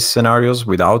within these scenarios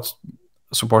without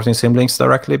supporting symlinks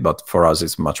directly. But for us,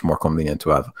 it's much more convenient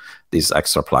to have this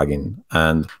extra plugin.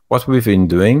 And what we've been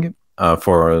doing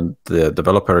for the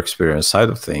developer experience side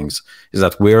of things is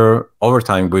that over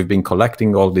time, we've been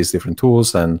collecting all these different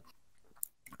tools and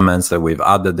elements that we've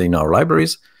added in our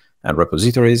libraries and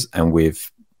repositories, and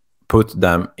we've put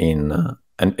them in a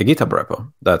GitHub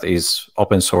repo that is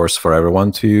open source for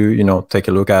everyone to take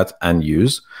a look at and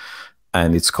use.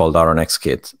 And it's called RNX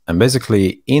Kit. And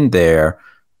basically in there,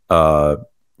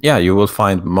 you will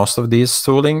find most of these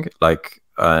tooling. Like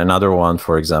another one,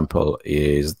 for example,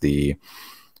 is the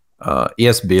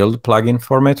ESBuild plugin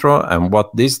for Metro. And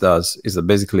what this does is it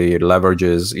basically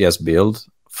leverages ESBuild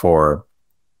for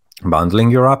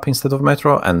bundling your app instead of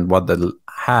Metro. And what that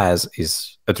has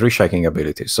is a tree shaking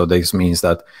ability. So this means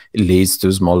that it leads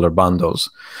to smaller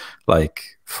bundles. Like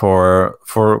for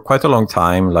quite a long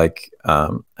time, like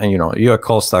you at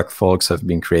Callstack folks have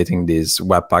been creating this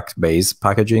Webpack based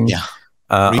packaging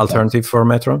alternative for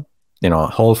Metro,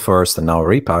 Whole first and now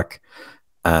Repack.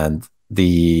 And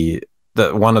the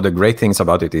one of the great things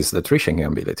about it is the tree shaking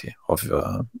ability of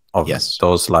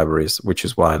those libraries, which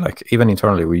is why, like, even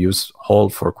internally we use Whole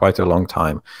for quite a long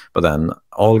time, but then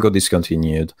all got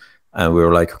discontinued, and we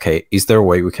were like, okay, is there a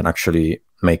way we can actually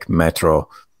make Metro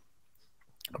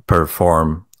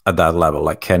perform at that level?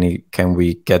 Like, can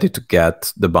we get it to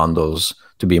get the bundles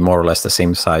to be more or less the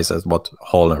same size as what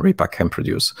Whole and Repack can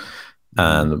produce?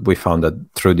 And we found that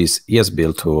through this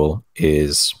ESBuild tool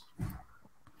is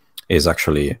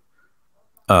actually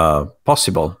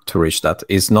possible to reach that.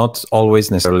 It's not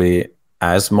always necessarily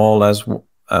as small as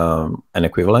an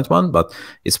equivalent one, but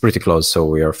it's pretty close, so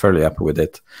we are fairly happy with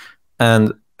it.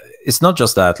 And it's not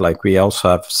just that, like, we also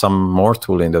have some more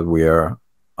tooling that we are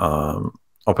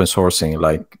open sourcing,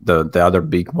 like the other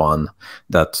big one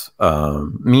that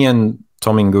me and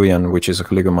Tom Nguyen, which is a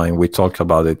colleague of mine, we talked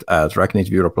about it at React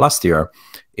Native Europe last year,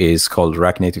 is called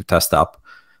React Native Test App,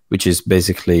 which is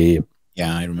basically...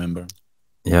 Yeah, I remember.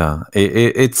 Yeah,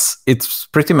 it's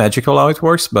pretty magical how it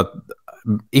works, but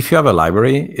if you have a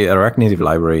library, a React Native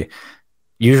library,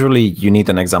 usually you need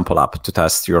an example app to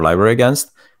test your library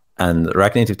against. And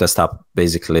React Native Test App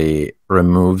basically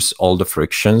removes all the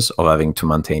frictions of having to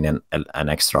maintain an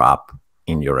extra app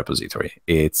in your repository.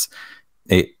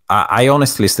 I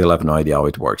honestly still have no idea how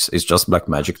it works. It's just black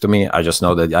magic to me. I just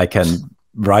know that I can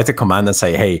write a command and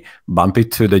say, hey, bump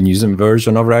it to the news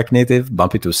version of React Native,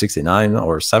 bump it to 69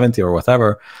 or 70 or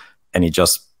whatever, and it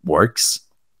just works.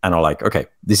 And I'm like, okay,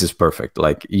 this is perfect.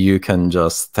 Like, you can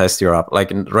just test your app.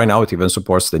 Like, right now, it even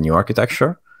supports the new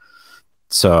architecture.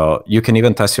 So you can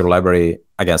even test your library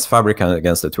against Fabric and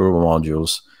against the Turbo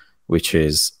modules, which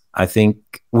is, I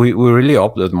think, we really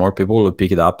hope that more people will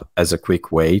pick it up as a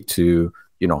quick way to,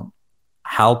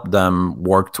 help them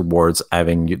work towards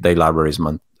having their libraries,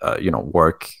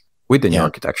 work with the new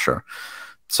architecture.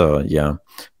 So yeah,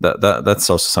 that's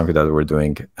also something that we're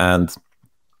doing. And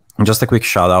just a quick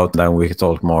shout out, then we can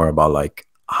talk more about like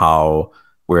how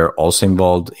we're also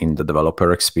involved in the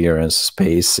developer experience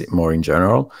space more in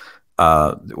general.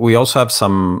 We also have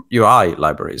some UI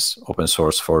libraries, open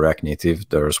source for React Native.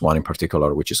 There's one in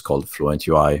particular, which is called Fluent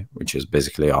UI, which is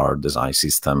basically our design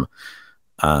system.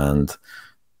 And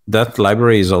that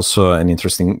library is also an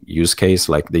interesting use case.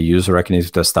 Like, they use React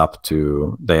Native Test App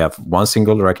they have one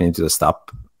single React Native Test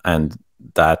App, and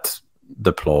that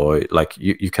deploy, like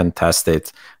you can test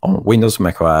it on Windows,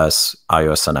 macOS,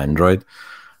 iOS, and Android.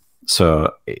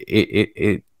 So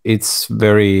it's a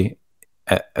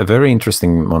very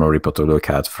interesting monorepo to look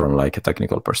at from like a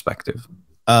technical perspective.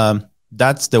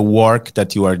 That's the work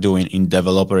that you are doing in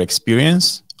developer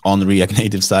experience on React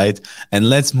Native side. And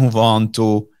let's move on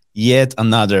to yet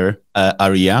another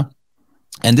area.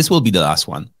 And this will be the last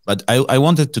one. But I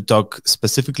wanted to talk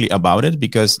specifically about it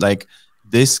because like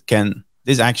this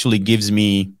actually gives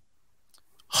me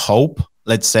hope,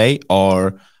 let's say,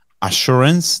 or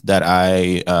assurance that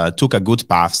I took a good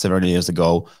path several years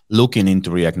ago looking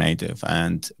into React Native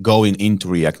and going into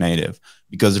React Native.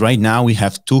 Because right now we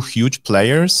have two huge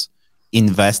players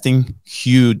investing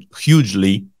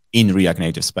hugely in React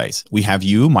Native space. We have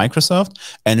you, Microsoft,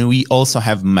 and we also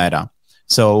have Meta.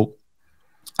 So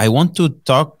I want to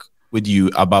talk with you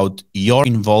about your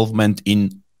involvement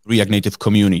in React Native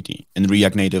community and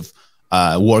React Native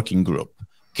working group.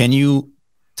 Can you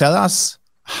tell us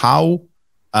how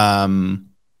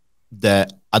the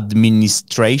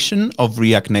administration of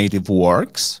React Native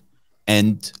works,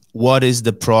 and what is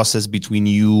the process between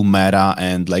you, Meta,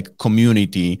 and like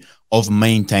community of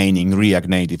maintaining React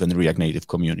Native and React Native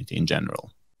community in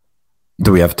general?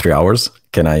 Do we have 3 hours?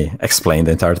 Can I explain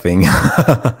the entire thing?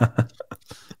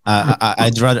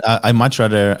 I'd much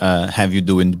rather have you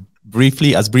do it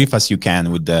briefly, as brief as you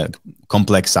can, with the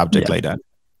complex subject like that.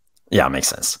 Yeah, makes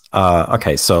sense.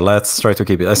 Okay, so let's try to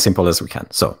keep it as simple as we can.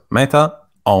 So Meta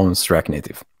owns React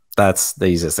Native. That's the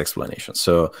easiest explanation.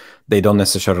 So they don't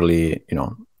necessarily,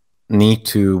 need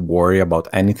to worry about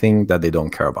anything that they don't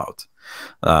care about.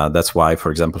 That's why,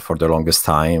 for example, for the longest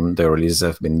time, the releases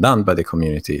have been done by the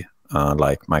community,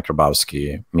 like Mike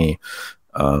Grabowski, me,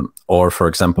 or, for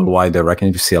example, why the React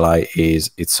Native CLI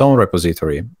is its own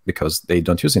repository, because they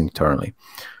don't use it internally.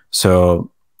 So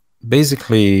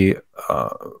basically,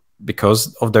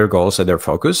 because of their goals and their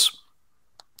focus,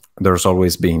 there's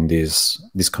always been this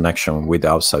connection with the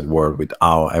outside world, with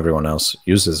how everyone else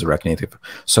uses React Native.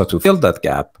 So to fill that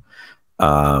gap,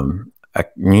 a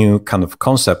new kind of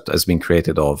concept has been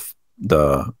created of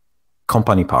the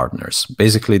company partners.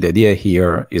 Basically, the idea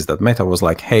here is that Meta was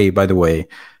like, hey, by the way,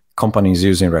 companies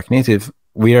using React Native,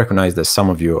 we recognize that some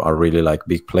of you are really like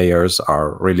big players,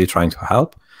 are really trying to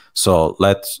help. So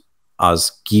let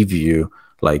us give you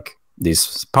like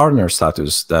this partner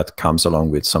status that comes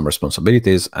along with some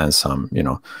responsibilities and some,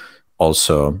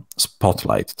 also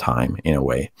spotlight time in a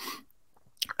way.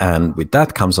 And with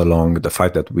that comes along the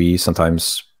fact that we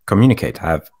sometimes communicate,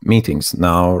 have meetings.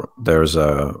 Now there's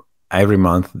every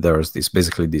month there's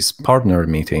basically these partner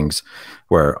meetings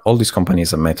where all these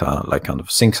companies and Meta like kind of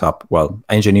syncs up, well,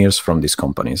 engineers from these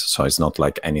companies. So it's not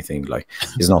like anything like,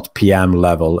 it's not PM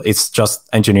level. It's just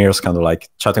engineers kind of like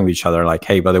chatting with each other like,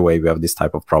 hey, by the way, we have this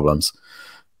type of problems.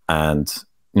 And,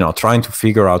 trying to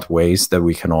figure out ways that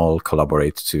we can all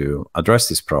collaborate to address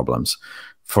these problems.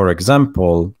 For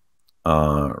example,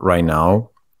 right now,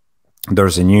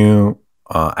 there's a new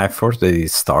effort that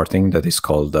is starting that is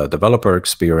called the Developer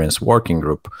Experience Working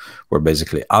Group, where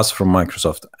basically us from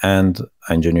Microsoft and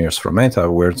engineers from Meta,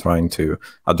 we're trying to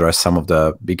address some of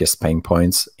the biggest pain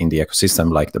points in the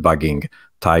ecosystem, like debugging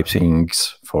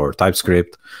typings for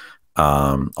TypeScript.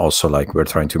 Also, like we're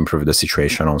trying to improve the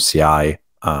situation on CI,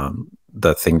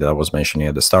 the thing that I was mentioning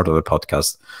at the start of the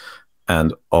podcast.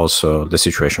 and also the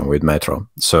situation with Metro.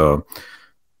 So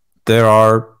there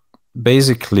are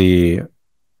basically,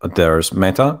 there's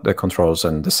Meta that controls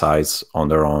and decides on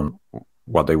their own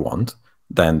what they want.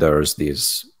 Then there's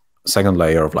this second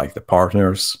layer of like the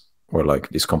partners, where like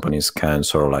these companies can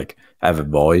sort of like have a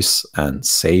voice and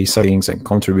say things and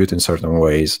contribute in certain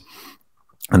ways.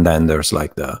 And then there's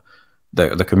like the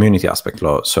community aspect,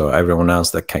 so everyone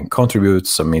else that can contribute,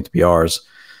 submit PRs.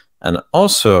 And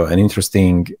also an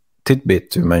interesting tidbit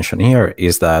to mention here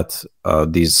is that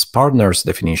this partners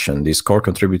definition, this core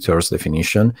contributors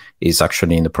definition, is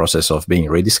actually in the process of being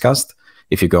rediscussed.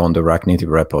 If you go on the React Native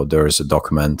repo, there's a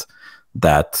document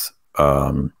that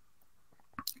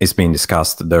is being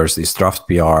discussed. There's this draft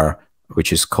PR,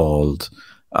 which is called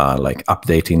like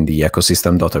updating the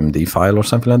ecosystem.md file or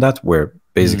something like that, where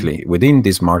basically within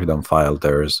this markdown file,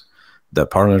 there's the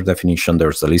partner definition,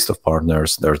 there's the list of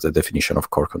partners, there's the definition of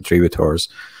core contributors.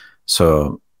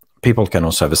 So people can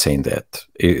also have a say in that.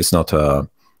 It's not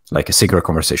like a secret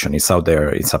conversation. It's out there.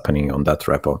 It's happening on that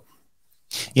repo.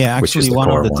 Yeah, actually, one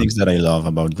of the things that I love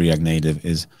about React Native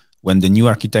is when the new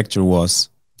architecture was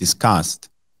discussed,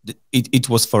 it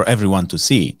was for everyone to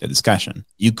see the discussion.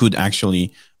 You could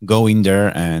actually go in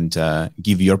there and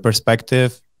give your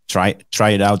perspective, try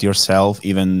it out yourself,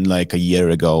 even like a year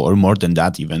ago or more than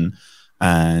that even,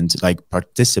 and like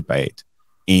participate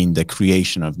in the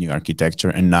creation of new architecture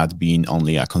and not being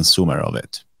only a consumer of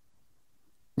it.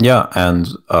 Yeah, and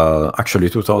actually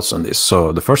 2 thoughts on this.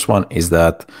 So the first one is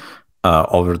that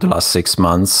over the last 6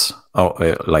 months,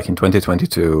 like in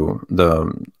 2022,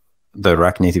 the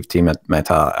React Native team at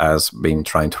Meta has been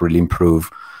trying to really improve,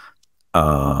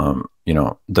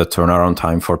 the turnaround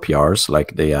time for PRs.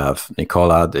 Like they have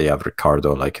Nicola, they have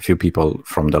Ricardo, like a few people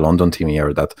from the London team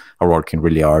here that are working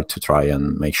really hard to try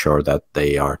and make sure that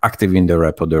they are active in the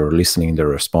repo, they're listening, they're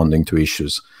responding to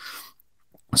issues.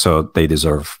 So they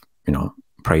deserve,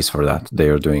 praise for that. They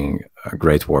are doing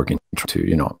great work in to,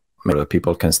 make sure that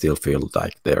people can still feel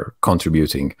like they're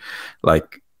contributing.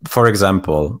 Like, for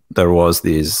example, there was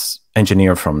this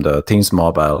engineer from the Teams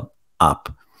mobile app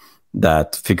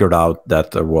that figured out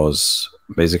that there was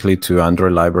basically 2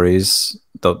 Android libraries,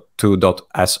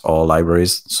 2.so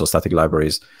libraries, so static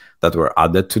libraries that were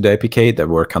added to the APK that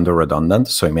were kind of redundant.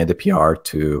 So he made a PR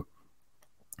to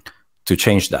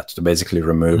change that, to basically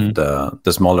remove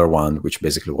the smaller one, which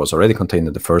basically was already contained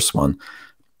in the first one.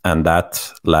 And that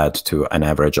led to an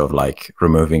average of like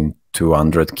removing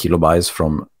 200 kilobytes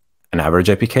from an average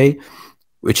APK,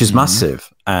 which is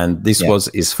massive. And this was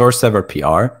his first ever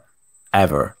PR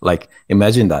ever. Like,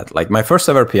 imagine that. Like, my first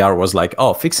ever PR was like,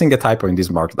 oh, fixing a typo in this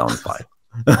markdown file.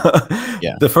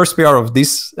 The first PR of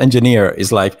this engineer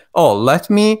is like, oh, let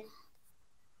me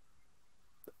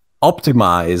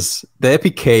optimize the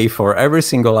APK for every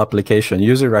single application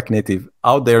using React Native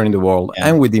out there in the world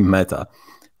and within Meta.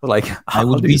 Like, I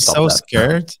would be so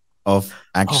scared of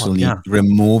actually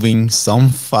removing some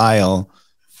file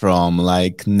from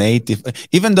like native,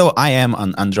 even though I am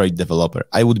an Android developer,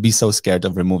 I would be so scared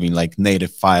of removing like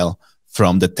native file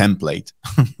from the template.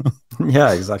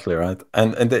 Yeah, exactly right.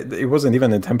 And it wasn't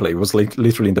even a template, it was like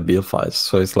literally in the build files.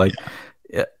 So it's like,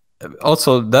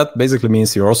 also that basically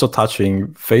means you're also touching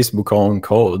Facebook own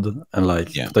code, and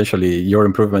like potentially your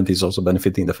improvement is also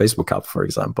benefiting the Facebook app, for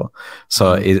example.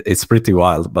 So it's pretty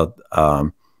wild, but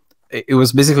it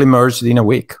was basically merged in a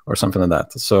week or something like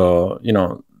that. So,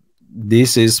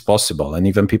 this is possible. And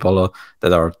even people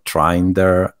that are trying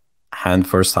their hand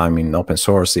first time in open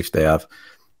source, if they have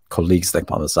colleagues that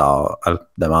help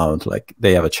them out, like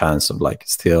they have a chance of like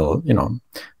still,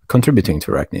 contributing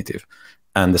to React Native.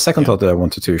 And the second thought that I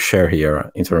wanted to share here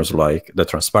in terms of like the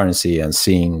transparency and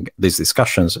seeing these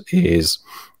discussions is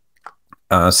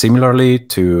similarly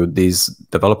to this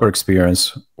developer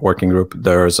experience working group,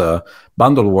 there's a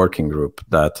bundle working group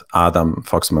that Adam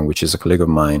Foxman, which is a colleague of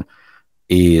mine,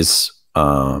 is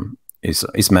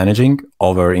managing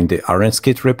over in the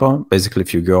RNSKit repo. Basically,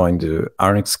 if you go into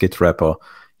RNSKit repo,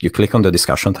 you click on the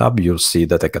discussion tab, you'll see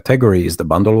that the category is the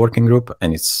bundle working group,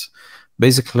 and it's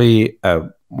basically a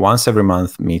once every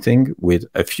month meeting with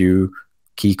a few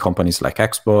key companies like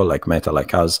Expo, like Meta,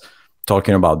 like us,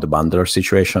 talking about the bundler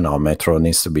situation, how Metro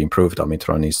needs to be improved, how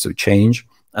Metro needs to change,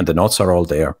 and the notes are all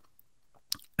there,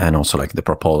 and also like the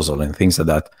proposal and things like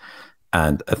that.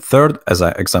 And a third, as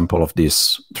an example of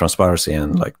this transparency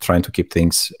and like trying to keep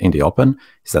things in the open,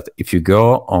 is that if you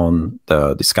go on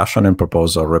the discussion and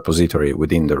proposal repository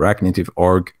within the React Native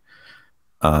org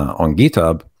on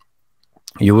GitHub,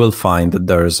 you will find that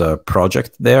there's a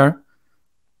project there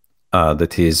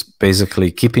that is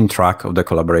basically keeping track of the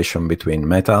collaboration between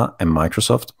Meta and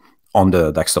Microsoft on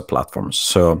the desktop platforms.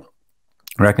 So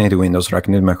React Native Windows, React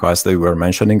Native macOS that we were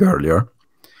mentioning earlier.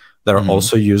 They're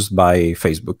also used by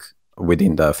Facebook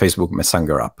within the Facebook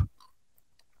Messenger app.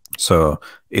 So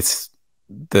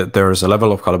there's a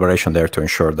level of collaboration there to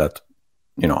ensure that,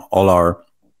 you know, all our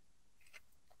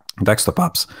desktop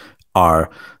apps are,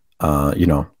 you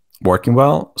know, working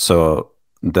well. So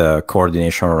the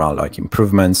coordination around like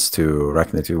improvements to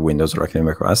React Native Windows, React Native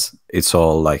macOS, it's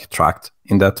all like tracked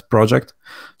in that project.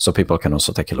 So people can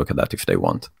also take a look at that if they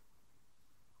want.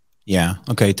 Yeah.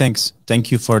 Okay. Thanks.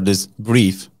 Thank you for this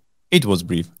brief. It was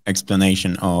brief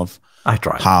explanation of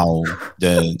how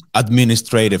the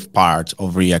administrative part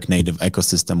of React Native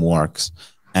ecosystem works.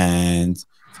 And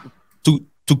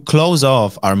to close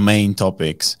off our main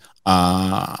topics,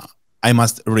 I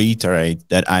must reiterate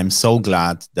that I'm so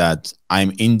glad that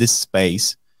I'm in this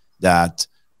space, that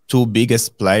two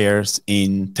biggest players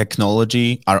in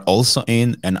technology are also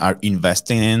in and are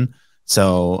investing in.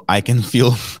 So I can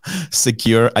feel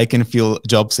secure. I can feel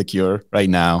job secure right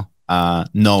now,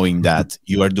 knowing that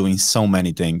you are doing so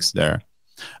many things there.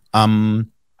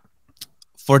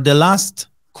 For the last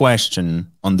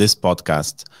question on this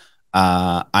podcast,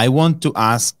 I want to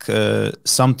ask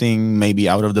something maybe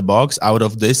out of the box, out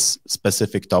of this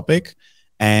specific topic,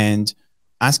 and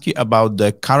ask you about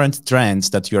the current trends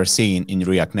that you are seeing in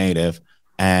React Native,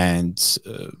 and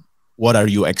what are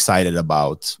you excited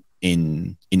about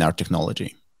in our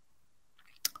technology?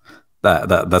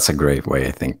 That's a great way,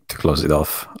 I think, to close it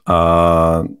off.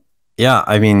 Yeah,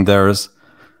 I mean, there's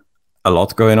a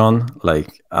lot going on.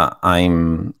 Like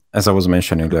as I was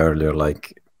mentioning earlier,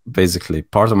 like basically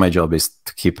part of my job is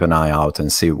to keep an eye out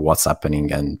and see what's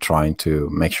happening and trying to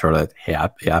make sure that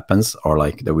it happens, or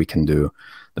like that we can do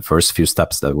the first few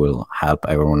steps that will help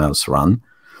everyone else run.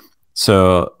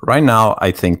 So right now,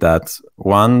 I think that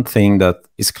one thing that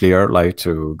is clear, like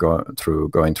going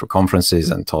through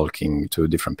conferences and talking to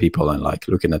different people and like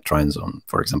looking at trends on,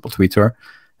 for example, Twitter,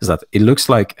 is that it looks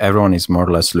like everyone is more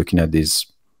or less looking at this,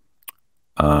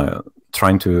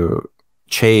 trying to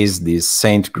chase this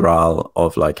saint grail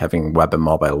of like having web and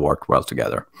mobile work well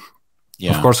together.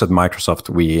 Yeah. Of course, at Microsoft,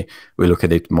 we look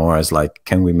at it more as like,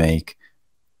 can we make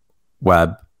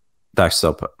web,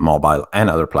 desktop, mobile, and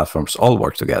other platforms all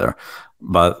work together?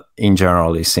 But in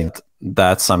general, it seems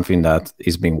that's something that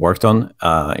is being worked on.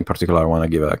 In particular, I want to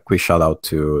give a quick shout out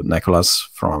to Nicholas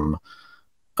from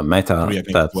Meta,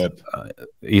 that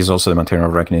is also the maintainer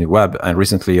of React Native Web, and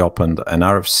recently opened an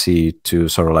RFC to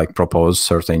sort of like propose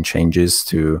certain changes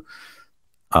to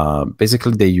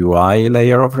basically the UI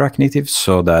layer of React Native,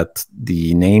 so that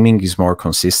the naming is more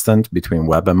consistent between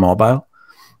web and mobile.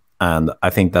 And I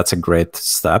think that's a great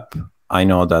step. I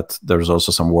know that there's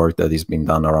also some work that is being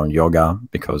done around Yoga,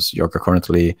 because Yoga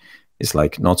currently is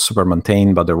like not super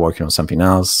maintained, but they're working on something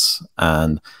else.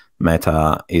 And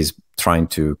Meta is trying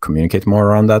to communicate more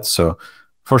around that. So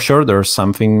for sure, there's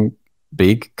something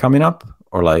big coming up,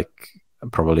 or like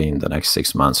probably in the next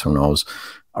 6 months, who knows,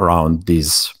 around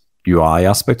this UI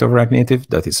aspect of React Native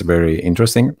that is very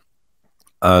interesting.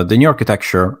 The new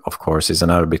architecture, of course, is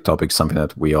another big topic, something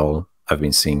that we all have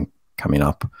been seeing coming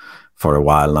up for a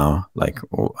while now. Like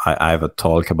I have a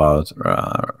talk about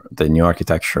the new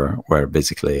architecture where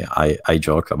basically I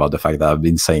joke about the fact that I've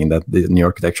been saying that the new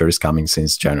architecture is coming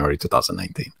since January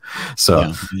 2019.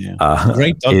 So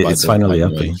great talk it's finally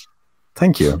happening.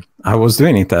 Thank you. I was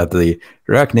doing it at the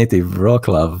React Native Raw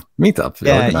Club meetup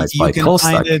organized by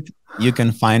Callstack. You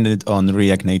can find it on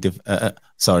React Native.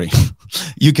 Sorry,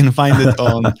 you can find it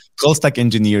on Callstack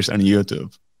Engineers on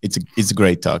YouTube. It's a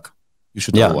great talk. You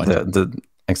should all watch it.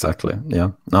 Exactly.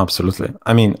 Yeah, no, absolutely.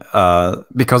 I mean,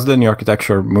 because the new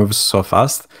architecture moves so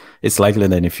fast, it's likely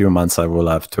that in a few months I will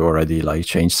have to already like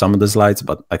change some of the slides,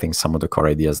 but I think some of the core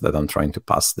ideas that I'm trying to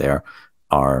pass there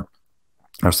are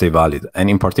still valid. And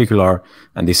in particular,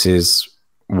 and this is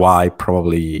why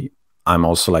probably I'm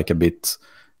also like a bit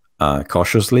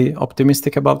cautiously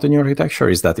optimistic about the new architecture,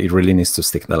 is that it really needs to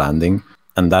stick the landing.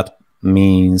 And that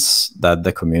means that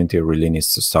the community really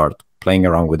needs to start playing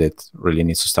around with it, really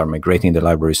needs to start migrating the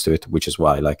libraries to it, which is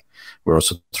why like we're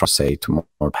also trying to say to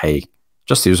more, hey,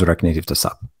 just use React Native to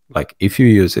SAP. Like if you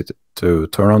use it to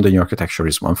turn on the new architecture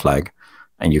is one flag,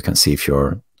 and you can see if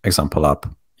your example app,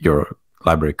 your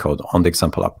library code on the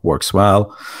example app works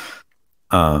well.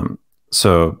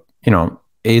 So, you know,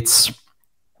 it's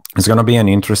going to be an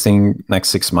interesting next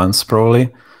 6 months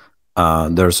probably.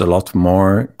 There's a lot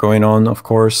more going on, of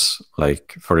course.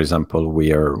 Like, for example,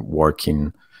 we are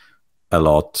working a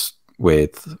lot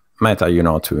with Meta, you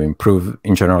know, to improve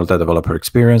in general the developer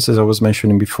experience, as I was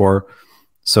mentioning before.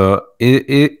 So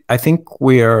I think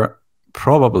we are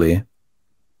probably,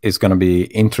 it's going to be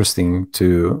interesting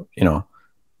to, you know,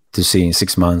 to see in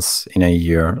 6 months, in a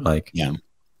year, like, yeah,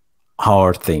 how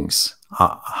are things?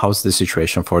 How's the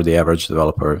situation for the average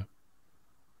developer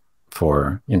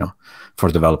for, you know, for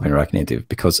developing React Native?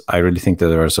 Because I really think that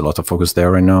there's a lot of focus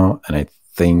there right now, and I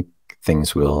think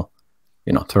things will,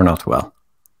 you know, turn out well.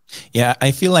 Yeah,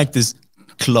 I feel like this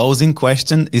closing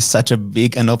question is such a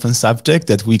big and open subject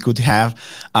that we could have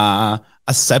a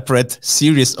separate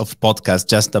series of podcasts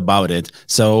just about it.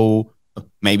 So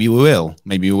maybe we will.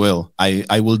 Maybe we will.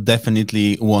 I will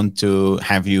definitely want to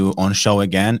have you on show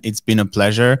again. It's been a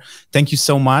pleasure. Thank you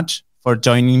so much for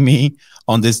joining me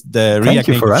on the React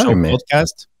Native Show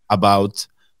podcast about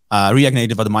React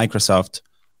Native at Microsoft.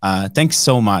 Thanks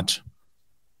so much.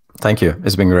 Thank you.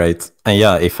 It's been great. And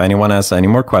yeah, if anyone has any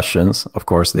more questions, of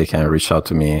course, they can reach out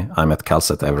to me. I'm at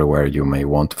Callstack everywhere you may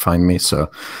want to find me.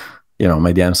 So, you know,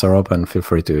 my DMs are open. Feel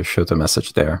free to shoot a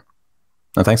message there.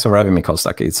 And thanks for having me,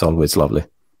 Callstack. It's always lovely.